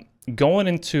 Going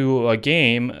into a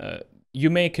game, you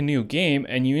make a new game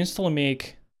and you instantly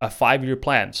make a 5-year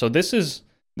plan. So this is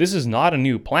not a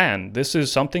new plan. This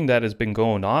is something that has been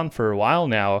going on for a while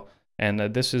now, and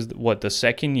this is the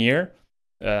second year.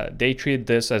 They treat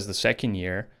this as the second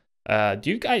year. Do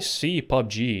you guys see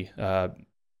PUBG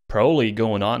Pro League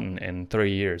going on in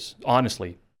 3 years?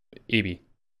 Honestly, EB.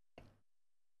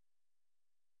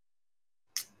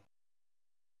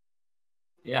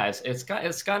 Yeah, it's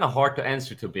kind of hard to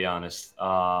answer, to be honest.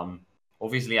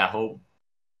 Obviously, I hope,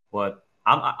 but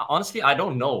honestly, I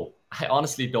don't know. I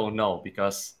honestly don't know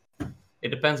because it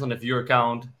depends on the viewer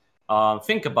count.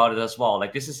 Think about it as well.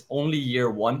 Like, this is only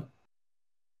year 1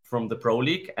 from the Pro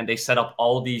League, and they set up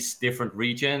all these different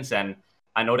regions. And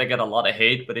I know they get a lot of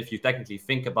hate, but if you technically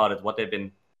think about it, what they've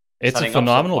been It's a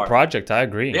phenomenal project. I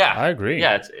agree. Yeah, I agree.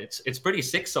 Yeah, it's pretty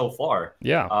sick so far.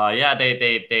 Yeah. Yeah,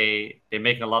 they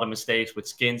making a lot of mistakes with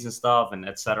skins and stuff and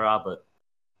etc. But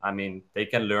I mean, they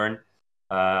can learn.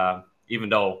 Even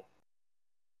though,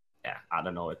 yeah, I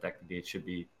don't know. Technically, it should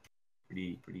be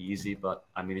pretty easy. But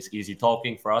I mean, it's easy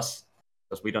talking for us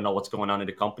because we don't know what's going on in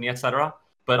the company, etc.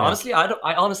 But honestly,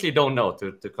 I honestly don't know.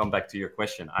 To come back to your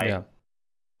question, I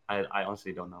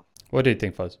honestly don't know. What do you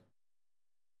think, Fuzz?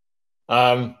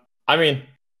 I mean,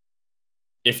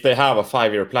 if they have a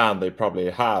 5-year plan, they probably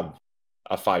have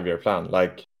a 5-year plan.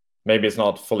 Like, maybe it's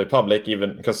not fully public,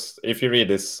 even because if you read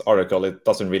this article, it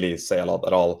doesn't really say a lot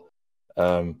at all.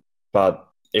 But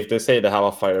if they say they have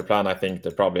a 5-year plan, I think they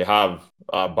probably have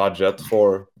a budget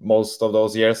for most of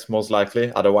those years, most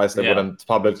likely. Otherwise, they wouldn't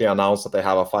publicly announce that they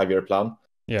have a 5-year plan.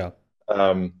 Yeah.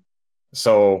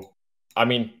 So, I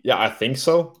mean, yeah, I think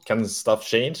so. Can stuff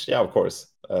change? Yeah, of course.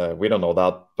 We don't know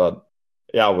that, but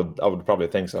yeah, I would probably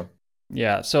think so.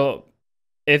 Yeah, so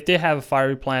if they have a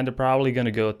 5-year plan, they're probably going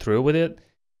to go through with it.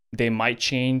 They might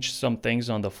change some things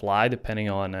on the fly depending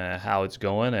on how it's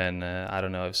going. And I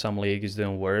don't know, if some league is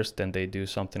doing worse, then they do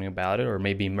something about it, or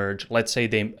maybe merge. Let's say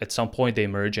at some point they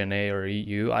merge NA or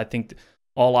EU. I think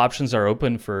all options are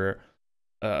open for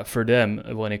for them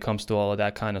when it comes to all of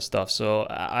that kind of stuff. So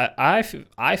I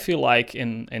feel like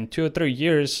in 2 or 3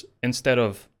 years, instead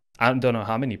of, I don't know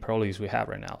how many pro leagues we have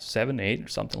right now, 7, 8 or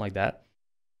something like that,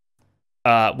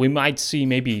 we might see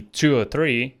maybe 2 or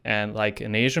 3, and like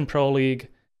an Asian pro league,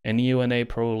 an UNA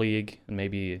pro league, and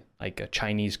maybe like a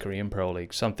Chinese Korean pro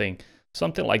league, something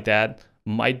like that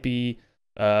might be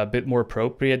a bit more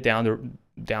appropriate down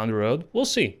the road. We'll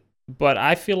see. But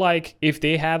I feel like if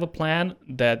they have a plan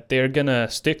that they're gonna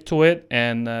stick to it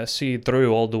and see it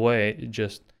through all the way,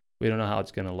 we don't know how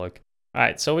it's gonna look. All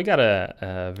right, so we got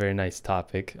a very nice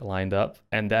topic lined up,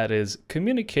 and that is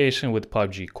communication with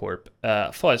PUBG Corp.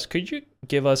 Fuzz, could you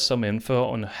give us some info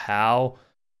on how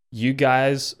you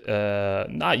guys,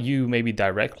 not you maybe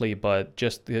directly, but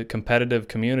just the competitive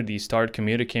community started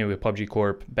communicating with PUBG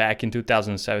Corp back in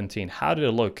 2017? How did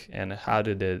it look, and how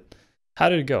did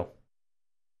it go?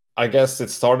 I guess it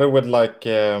started with like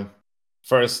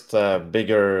first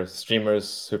bigger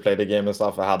streamers who play the game and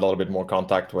stuff. I had a little bit more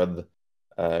contact with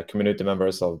community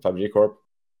members of PUBG Corp.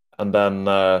 And then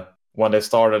when they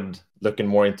started looking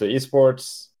more into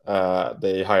esports,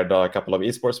 they hired a couple of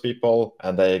esports people,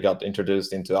 and they got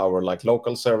introduced into our like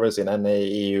local servers in NA,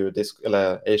 EU,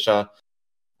 Asia.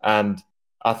 And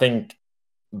I think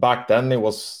back then it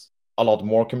was a lot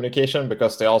more communication,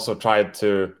 because they also tried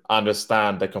to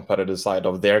understand the competitive side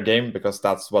of their game, because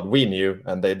that's what we knew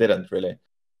and they didn't really.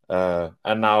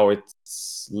 And now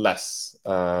it's less,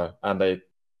 and they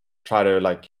try to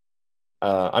like,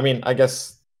 I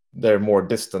guess they're more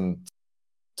distant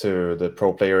to the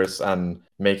pro players and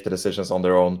make the decisions on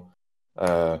their own.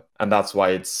 And that's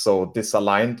why it's so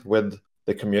disaligned with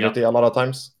the community a lot of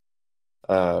times.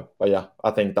 But yeah,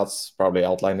 I think that's probably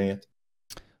outlining it.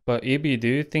 But EB, do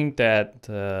you think that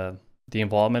the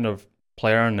involvement of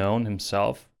PlayerUnknown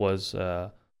himself was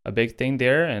a big thing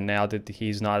there, and now that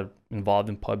he's not involved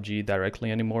in PUBG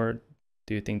directly anymore,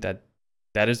 do you think that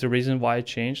is the reason why it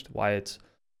changed? Why it's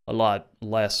a lot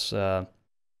less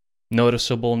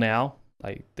noticeable now?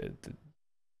 Like,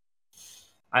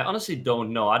 I honestly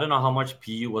don't know. I don't know how much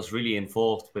PU was really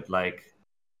involved with, like,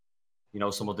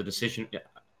 some of the decision.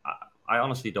 I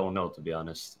honestly don't know, to be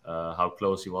honest, how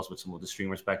close he was with some of the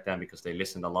streamers back then, because they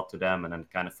listened a lot to them and then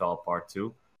kind of fell apart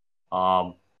too.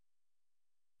 I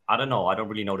don't know. I don't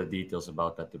really know the details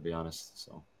about that, to be honest.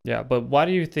 So yeah, but why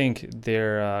do you think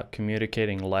they're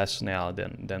communicating less now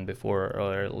than before,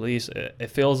 or at least it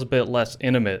feels a bit less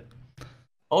intimate?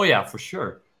 Oh yeah, for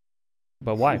sure.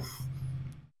 But why? Oof.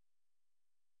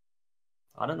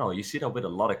 I don't know. You see that with a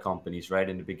lot of companies, right?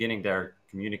 In the beginning, they're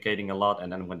communicating a lot, and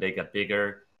then when they get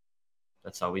bigger,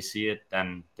 that's how we see it,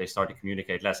 then they start to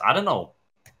communicate less. I don't know.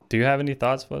 Do you have any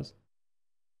thoughts, Fuzz?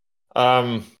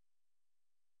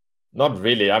 Not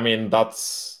really. I mean,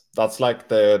 that's like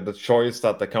the choice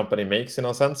that the company makes, in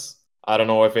a sense. I don't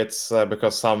know if it's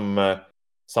because some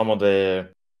of the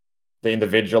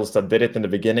individuals that did it in the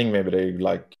beginning, maybe they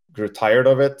like grew tired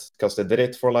of it because they did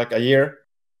it for like a year,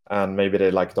 and maybe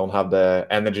they like don't have the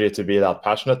energy to be that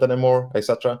passionate anymore,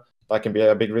 etc. That can be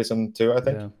a big reason too, I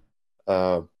think.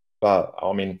 Yeah. But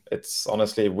I mean, it's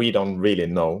honestly, we don't really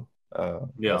know.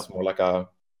 It's more like a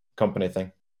company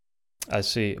thing. I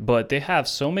see. But they have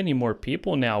so many more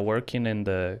people now working in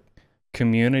the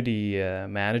community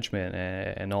management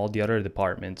and all the other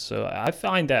departments. So I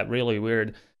find that really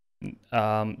weird.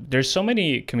 There's so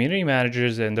many community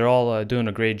managers, and they're all doing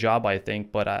a great job, I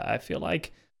think. But I feel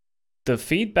like the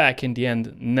feedback in the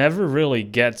end never really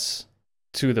gets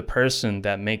to the person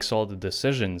that makes all the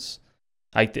decisions.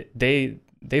 Like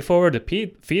they forward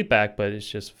the feedback, but it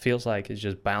just feels like it's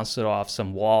just bounced it off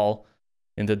some wall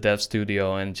in the dev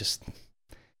studio, and just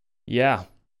yeah,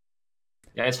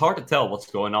 it's hard to tell what's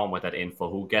going on with that info,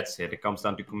 who gets it. It comes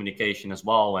down to communication as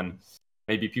well, and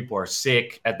maybe people are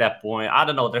sick at that point. I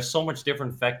don't know. There's so much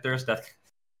different factors that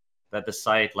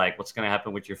decide like what's going to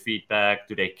happen with your feedback.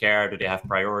 Do they care? Do they have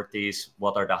priorities?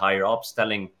 What are the higher ups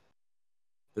telling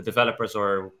the developers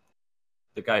or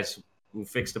the guys who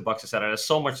fix the bugs, etc.? There's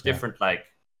so much different,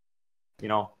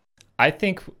 I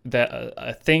think that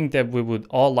a thing that we would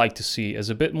all like to see is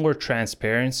a bit more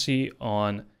transparency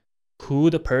on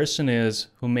who the person is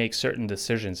who makes certain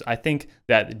decisions. I think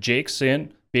that Jake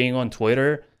Sin being on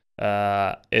Twitter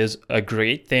is a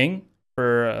great thing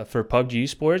for PUBG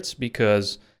Esports,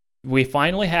 because we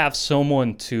finally have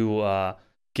someone to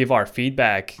give our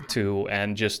feedback to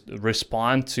and just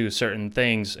respond to certain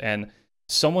things, and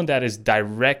someone that is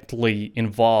directly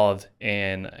involved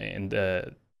in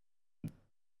the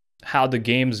how the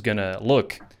game's gonna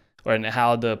look, or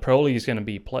how the pro league is gonna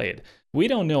be played. We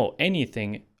don't know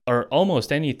anything or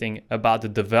almost anything about the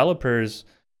developers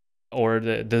or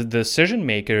the decision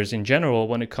makers in general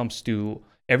when it comes to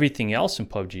everything else in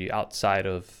PUBG outside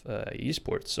of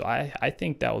esports. So I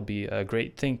think that would be a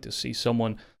great thing to see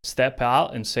someone step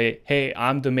out and say, hey,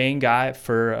 I'm the main guy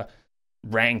for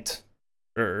ranked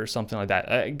or something like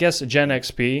that. I guess Gen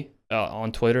XP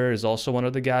on Twitter is also one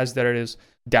of the guys that is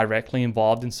directly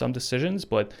involved in some decisions,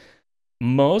 but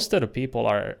most of the people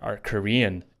are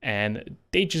Korean, and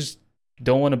they just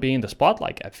don't want to be in the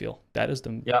spotlight. I feel that is the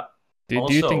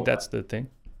Do you think that's the thing?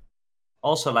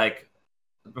 Also, like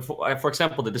for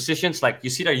example, the decisions, like you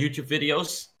see their YouTube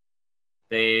videos,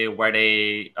 where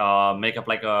they make up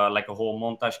like a whole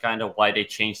montage kind of why they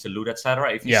changed the loot,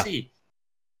 etc. If you see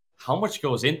how much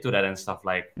goes into that and stuff,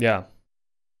 like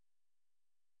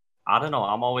I don't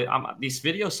know. These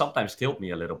videos sometimes tilt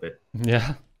me a little bit.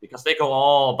 Yeah. Because they go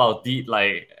all about deep,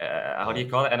 like how do you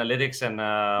call it, analytics and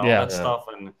all that stuff,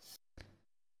 and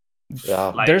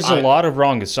like, there's a lot of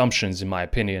wrong assumptions, in my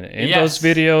opinion, in those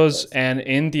videos and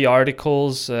in the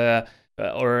articles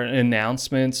or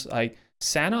announcements. Like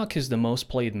Sanhok is the most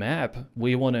played map.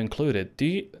 We want to include it.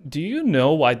 Do you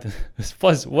know why?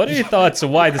 Fuzz, what are your thoughts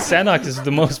on why the Sanhok is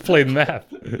the most played map?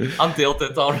 I'm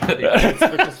tilted already. It's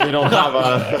because we don't have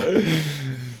a.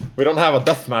 We don't have a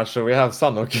deathmatch, so we have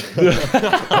Sanhok.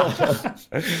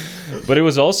 But it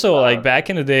was also like back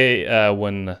in the day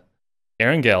when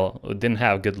Erangel didn't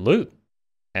have good loot,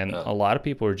 and a lot of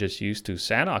people were just used to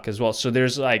Sanhok as well. So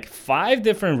there's like 5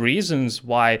 different reasons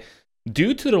why,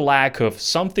 due to the lack of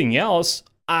something else,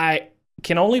 I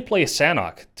can only play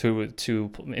Sanhok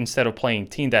to instead of playing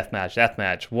team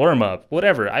deathmatch, warm up,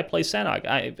 whatever. I play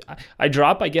Sanhok. I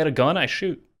drop, I get a gun, I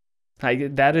shoot.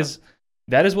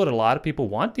 That is what a lot of people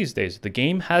want these days. The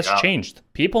game has changed.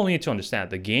 People need to understand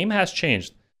the game has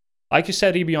changed. Like you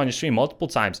said, EB, on your stream multiple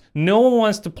times, no one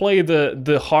wants to play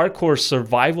the hardcore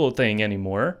survival thing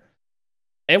anymore.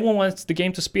 Everyone wants the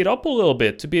game to speed up a little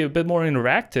bit, to be a bit more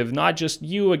interactive, not just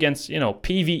you against,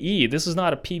 PvE. This is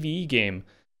not a PvE game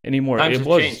anymore. Times have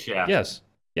changed,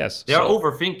 Yes. They are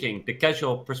overthinking the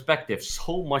casual perspective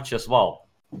so much as well.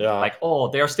 Yeah. Like,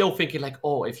 they are still thinking like,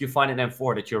 if you find an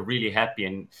M4 that you're really happy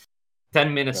in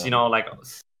 10 minutes, like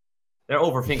they're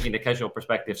overthinking the casual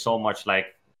perspective so much.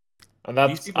 Like, and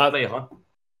that's, these people play, huh?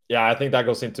 Yeah, I think that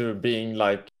goes into being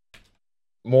like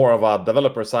more of a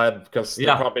developer side, because they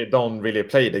probably don't really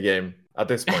play the game at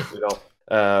this point,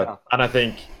 And I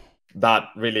think that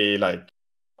really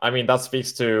that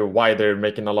speaks to why they're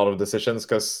making a lot of decisions,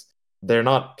 because they're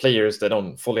not players. They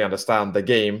don't fully understand the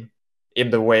game in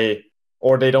the way,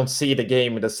 or they don't see the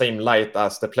game in the same light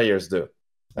as the players do.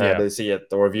 They see it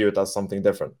or view it as something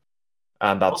different.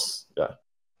 And that's,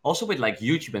 Also with like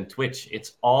YouTube and Twitch,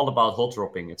 it's all about hot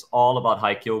dropping. It's all about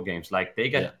high kill games. Like they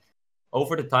get,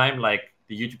 over the time, like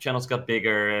the YouTube channels got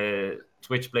bigger,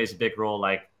 Twitch plays a big role,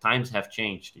 like times have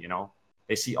changed,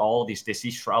 They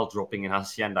see Shroud dropping in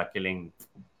Hacienda killing,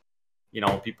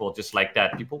 people just like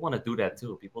that. People want to do that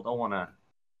too. People don't want to.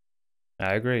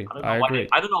 I agree. I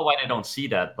don't know why they don't see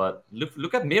that, but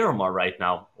look at Miramar right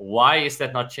now. Why is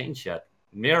that not changed yet?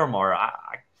 Miramar,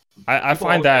 I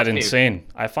find that insane.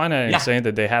 I find that insane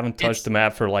that they haven't touched the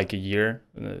map for like a year.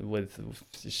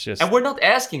 It's just, and we're not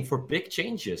asking for big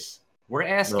changes. We're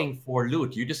asking for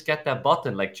loot. You just get that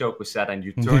button, like Choco said, and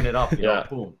you turn it up.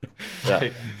 Boom.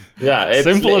 It's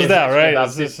simple as that, right?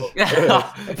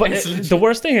 But It's the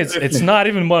worst thing is, it's not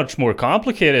even much more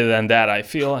complicated than that. I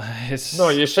feel no.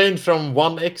 You change from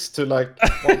 1x to like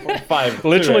 1.5.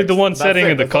 Literally 2x. the one setting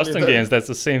in the That's all you custom do. games. That's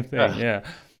the same thing. Yeah.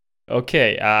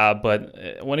 Okay, but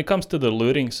when it comes to the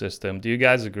looting system, do you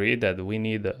guys agree that we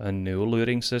need a new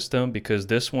looting system? Because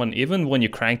this one, even when you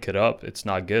crank it up, it's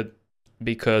not good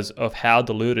because of how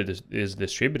the loot is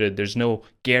distributed. There's no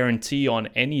guarantee on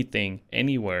anything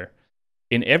anywhere.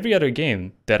 In every other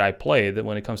game that I play, that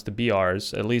when it comes to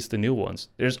BRs, at least the new ones,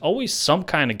 there's always some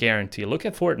kind of guarantee. Look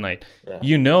at Fortnite. Yeah.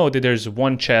 You know that there's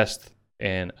one chest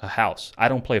in a house. I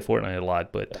don't play Fortnite a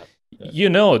lot, but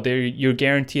you're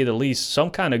guaranteed at least some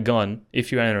kind of gun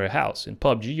if you enter a house. In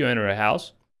PUBG, you enter a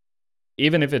house,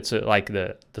 even if it's like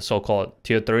the so-called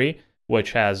tier 3,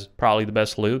 which has probably the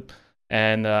best loot,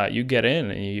 and you get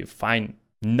in and you find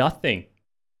nothing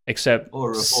except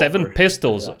 7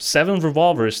 pistols, 7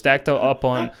 revolvers stacked up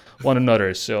on one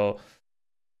another. So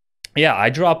yeah, I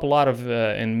drop a lot of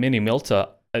in Mini Milta.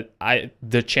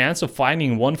 The chance of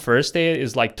finding one first aid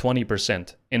is like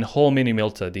 20% in whole Mini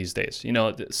Milta these days.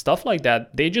 Stuff like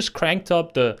that. They just cranked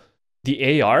up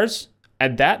the ARs,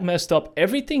 and that messed up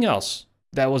everything else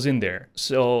that was in there.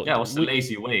 So it was a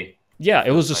lazy way. Yeah,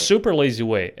 it was a super lazy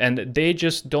way, and they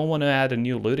just don't want to add a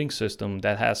new looting system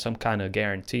that has some kind of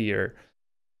guarantee. Or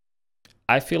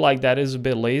I feel like that is a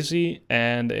bit lazy,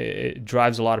 and it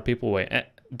drives a lot of people away. And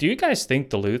do you guys think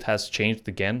the loot has changed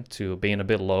again to being a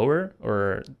bit lower,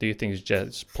 or do you think it's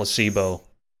just placebo?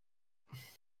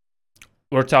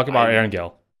 We're talking about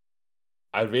Erangel.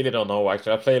 I really don't know.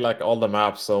 Actually, I play like all the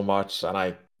maps so much, and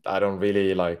I don't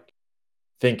really like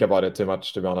think about it too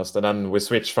much, to be honest. And then we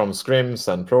switch from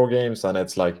scrims and pro games, and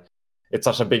it's like it's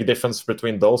such a big difference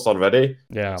between those already.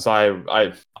 Yeah. So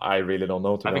I really don't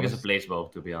know. I think it's a placebo,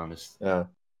 to be honest. Yeah.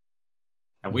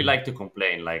 And we like to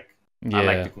complain. Like I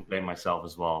like to complain myself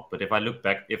as well. But if I look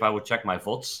back, if I would check my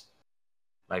VODs,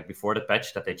 like before the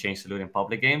patch that they changed the loot in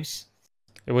public games,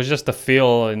 it was just a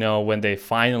feel, you know, when they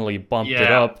finally bumped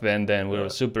it up, and then we were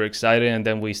super excited, and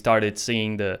then we started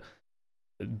seeing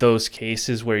those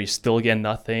cases where you still get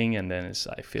nothing, and then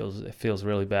it feels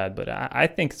really bad. But I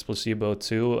think it's placebo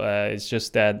too. It's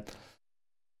just that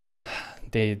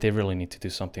they really need to do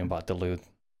something about the loot.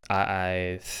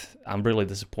 I'm really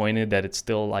disappointed that it's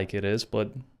still like it is,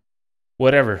 but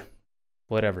whatever.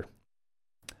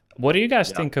 What do you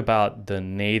guys think about the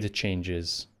nade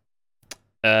changes?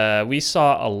 We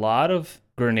saw a lot of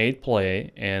grenade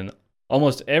play in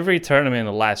almost every tournament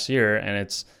of last year, and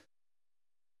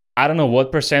I don't know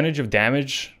what percentage of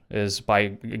damage is by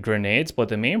grenades, but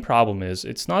the main problem is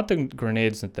it's not the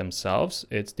grenades themselves,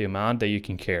 it's the amount that you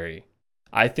can carry.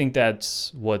 I think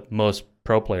that's what most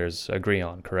pro players agree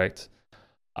on, correct?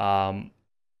 How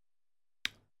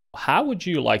would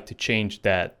you like to change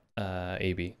that,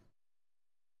 AB?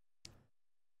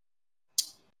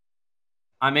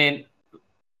 I mean,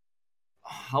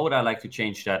 how would I like to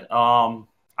change that?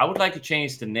 I would like to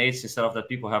change the nades instead of that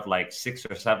people have like 6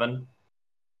 or 7.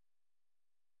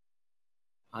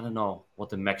 I don't know what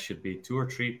the max should be, 2 or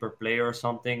 3 per player or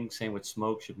something. Same with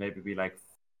smoke, should maybe be like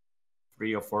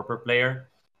 3 or 4 per player.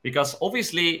 Because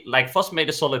obviously, like Foss made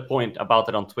a solid point about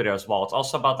it on Twitter as well. It's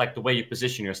also about like the way you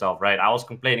position yourself, right? I was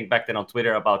complaining back then on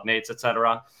Twitter about nades,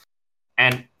 etc.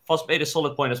 And Foss made a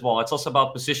solid point as well. It's also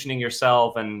about positioning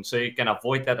yourself, and so you can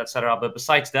avoid that, etc. But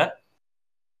besides that,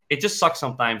 it just sucks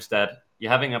sometimes that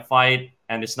you're having a fight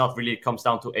and it's not really, it comes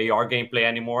down to AR gameplay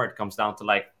anymore. It comes down to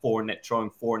like throwing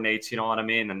 4 nades, you know what I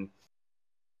mean? And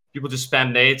people just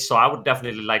spam nades. So I would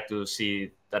definitely like to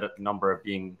see that number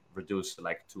being reduced to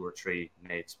like 2 or 3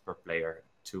 nades per player,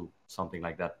 to something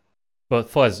like that. But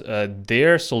Fuzz,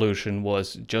 their solution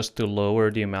was just to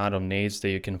lower the amount of nades that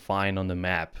you can find on the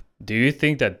map. Do you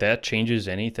think that changes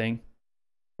anything?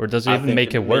 Or does it even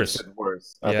make it worse?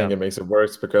 I think it makes it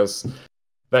worse, because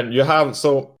then you have,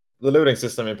 so the looting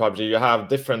system in PUBG, you have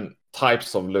different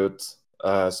types of loot.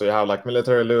 So you have like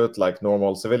military loot, like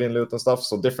normal civilian loot and stuff.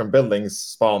 So different buildings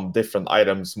spawn different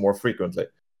items more frequently.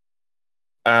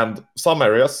 And some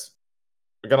areas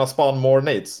are gonna spawn more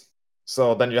nades.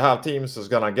 So then you have teams who's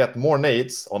gonna get more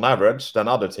nades on average than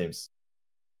other teams,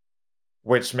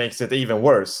 which makes it even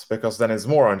worse, because then it's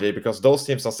more RNG, because those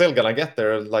teams are still gonna get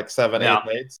their like 7, 8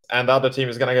 nades, and the other team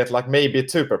is gonna get like maybe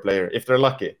 2 per player if they're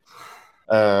lucky.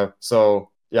 So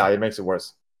yeah, it makes it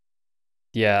worse.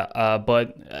 Yeah,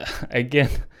 but again,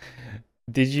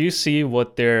 did you see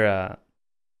what their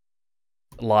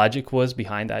logic was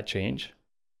behind that change?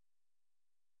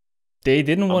 They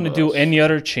didn't want to do any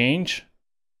other change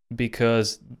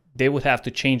because they would have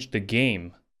to change the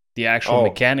game, the actual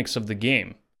mechanics of the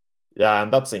game. Yeah,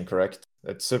 and that's incorrect.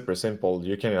 It's super simple.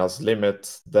 You can just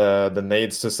limit the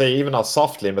nades to, say, even a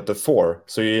soft limit to 4,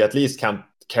 so you at least can't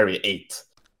carry 8.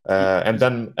 And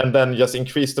then just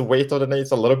increase the weight of the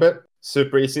nades a little bit.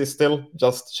 Super easy still.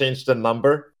 Just change the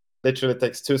number. Literally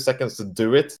takes 2 seconds to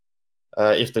do it,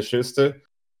 if they choose to.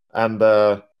 And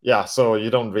yeah, so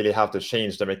you don't really have to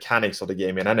change the mechanics of the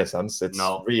game in any sense. It's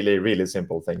really, really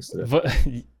simple things to do. But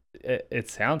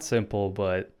it sounds simple,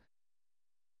 but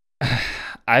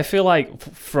I feel like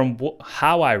from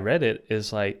how I read it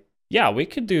is like, yeah, we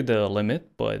could do the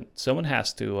limit, but someone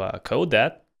has to code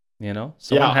that. You know,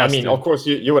 I mean, of course,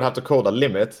 you would have to code a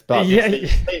limit, but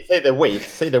say the weight.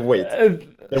 Say the weight.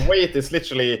 The weight is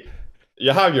literally,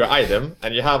 you have your item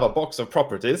and you have a box of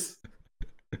properties,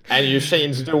 and you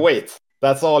change the weight.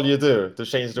 That's all you do to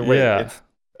change the weight. Yeah. It's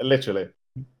literally.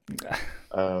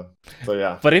 So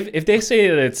yeah. But if they say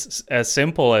that it's as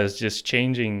simple as just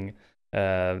changing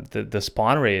the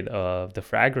spawn rate of the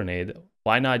frag grenade,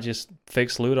 why not just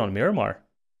fix loot on Miramar?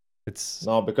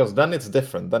 No, because then it's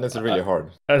different. Then it's really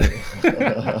hard.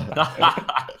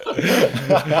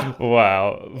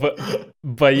 Wow.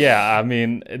 But yeah, I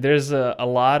mean, there's a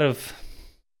lot of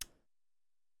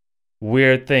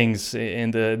weird things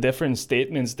in the different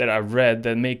statements that I've read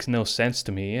that makes no sense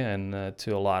to me and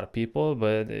to a lot of people,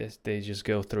 but they just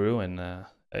go through, and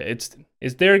it's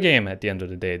their game at the end of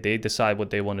the day. They decide what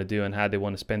they want to do and how they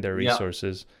want to spend their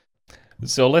resources.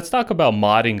 So let's talk about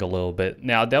modding a little bit.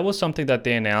 Now, that was something that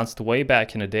they announced way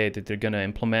back in the day that they're going to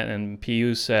implement, and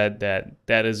PU said that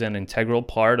that is an integral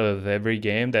part of every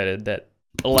game, that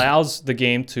allows the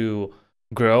game to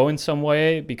grow in some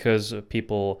way because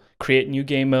people create new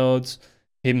game modes.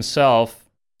 Himself,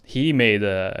 he made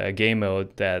a game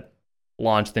mode that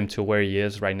launched him to where he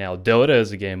is right now. Dota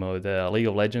is a game mode. League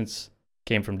of Legends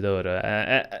came from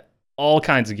Dota. All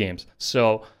kinds of games.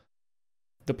 So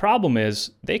the problem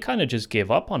is they kind of just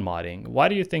gave up on modding. Why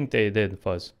do you think they did,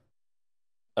 Fuzz?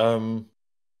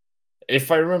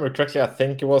 If I remember correctly, I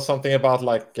think it was something about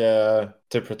like to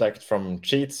protect from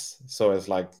cheats, so it's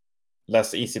like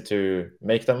less easy to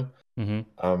make them.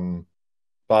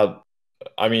 But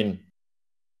I mean,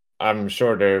 I'm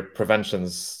sure there are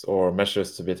preventions or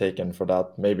measures to be taken for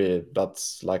that. Maybe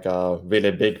that's like a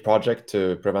really big project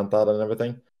to prevent that and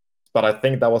everything. But I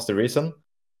think that was the reason.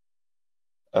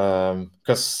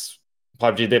 Because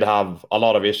PUBG did have a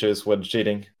lot of issues with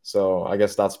cheating, so I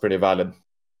guess that's pretty valid.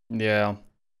 Yeah,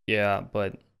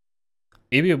 but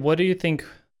maybe what do you think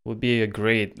would be a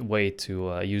great way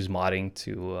to use modding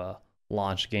to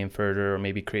launch the game further, or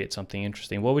maybe create something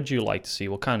interesting? What would you like to see?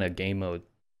 What kind of game mode?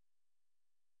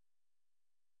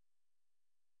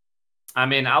 I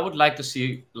mean, I would like to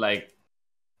see like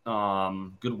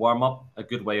good warm up, a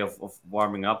good way of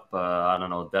warming up. I don't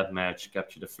know, deathmatch,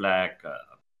 capture the flag,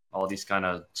 all these kind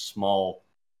of small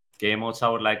game modes I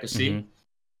would like to see.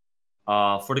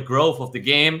 For the growth of the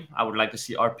game, I would like to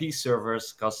see RP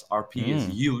servers, because RP is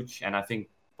huge, and I think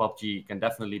PUBG can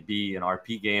definitely be an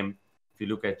RP game. If you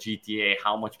look at GTA,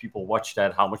 how much people watch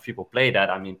that, how much people play that.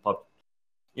 I mean,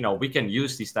 we can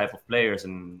use these type of players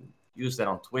and use that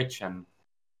on Twitch, and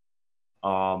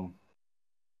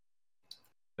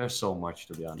there's so much,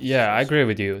 to be honest. Yeah, I agree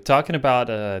with you. Talking about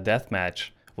deathmatch,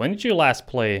 when did you last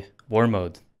play War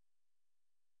Mode?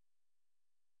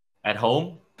 At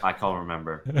home, I can't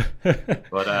remember,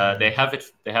 but they have it.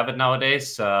 They have it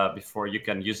nowadays. Before you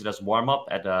can use it as warm up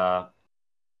at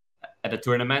a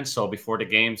tournament. So before the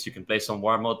games, you can play some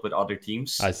warm up with other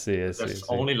teams. I see. There's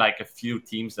only like a few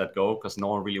teams that go, because no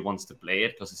one really wants to play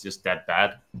it because it's just that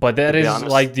bad. But that is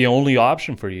like the only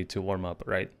option for you to warm up,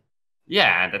 right?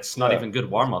 Yeah, that's not even good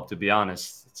warm up, to be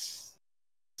honest. It's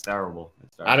terrible.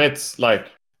 And it's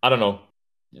like, I don't know.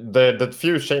 The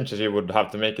few changes you would have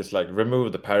to make is like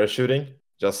remove the parachuting,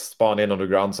 just spawn in on the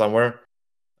ground somewhere,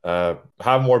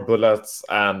 have more bullets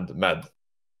and med,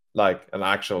 like an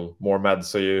actual more med,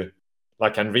 so you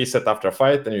like can reset after a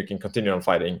fight and you can continue on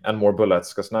fighting, and more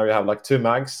bullets, because now you have like 2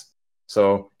 mags.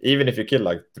 So even if you kill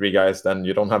like 3 guys, then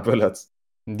you don't have bullets.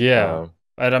 Yeah.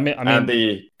 I mean, and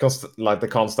the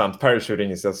constant parachuting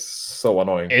is just so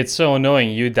annoying. It's so annoying.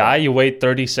 You die, you wait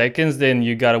 30 seconds, then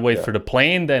you gotta wait for the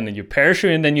plane, then you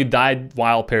parachute, and then you die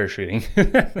while parachuting.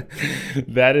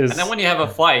 That is. And then when you have a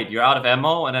fight, you're out of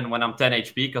ammo, and then when I'm 10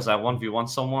 HP because I 1v1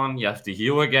 someone, you have to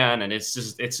heal again, and it's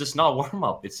just not warm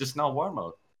up. It's just not warm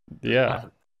up. Yeah.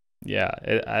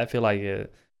 I feel like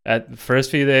at the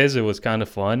first few days it was kind of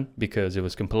fun because it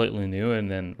was completely new, and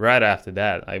then right after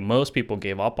that, like, most people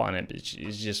gave up on it.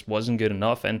 It just wasn't good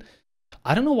enough, and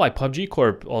I don't know why PUBG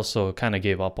Corp also kind of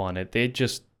gave up on it. They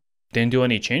just didn't do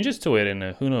any changes to it in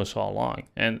who knows how long.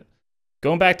 And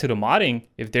going back to the modding,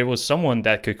 if there was someone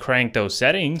that could crank those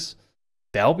settings,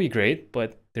 that would be great,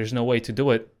 but there's no way to do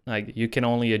it. Like, you can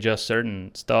only adjust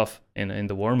certain stuff in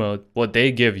the war mode, what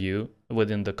they give you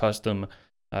within the custom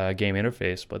game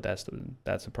interface, but that's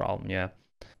the problem. Yeah.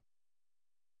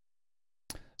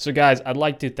 So guys, I'd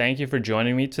like to thank you for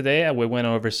joining me today. We went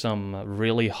over some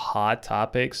really hot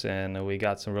topics, and we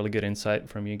got some really good insight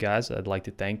from you guys. I'd like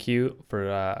to thank you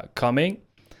for coming.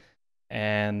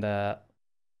 And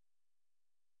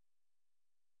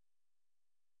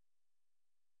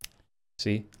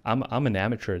see, I'm an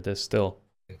amateur at this still.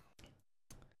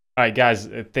 All right, guys,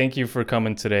 thank you for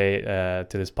coming today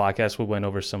to this podcast. We went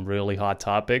over some really hot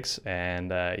topics,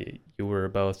 and you were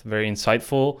both very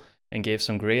insightful and gave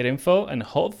some great info. And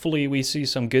hopefully we see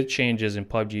some good changes in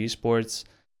PUBG Esports.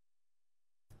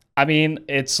 I mean,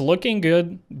 it's looking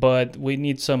good, but we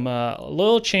need some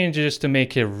little changes to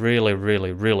make it really,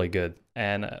 really, really good.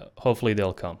 And hopefully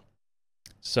they'll come.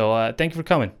 So thank you for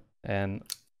coming. And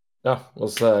yeah, it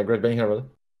was great being here, brother.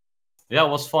 Yeah, it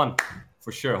was fun.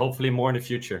 For sure. Hopefully more in the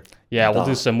future. Yeah, we'll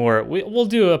do some more. We'll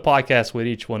do a podcast with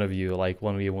each one of you, like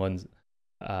 1v1s,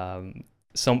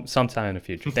 sometime in the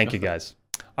future. Thank you, guys.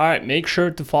 All right, make sure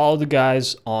to follow the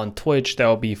guys on Twitch. That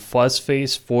will be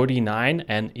Fuzzface49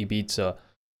 and Ibiza.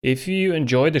 If you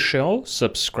enjoyed the show,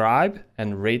 subscribe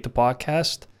and rate the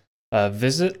podcast.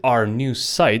 Visit our new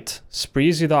site,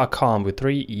 Spreezy.com with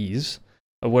 3 E's,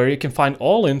 where you can find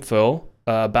all info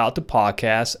about the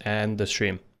podcast and the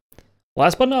stream.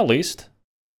 Last but not least,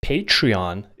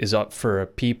 Patreon is up for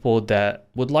people that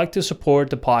would like to support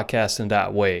the podcast in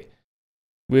that way.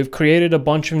 We've created a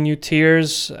bunch of new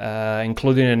tiers,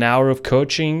 including an hour of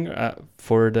coaching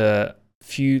for the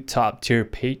few top tier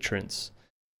patrons.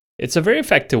 It's a very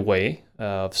effective way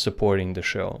of supporting the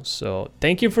show. So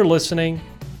thank you for listening,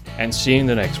 and see you in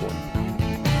the next one.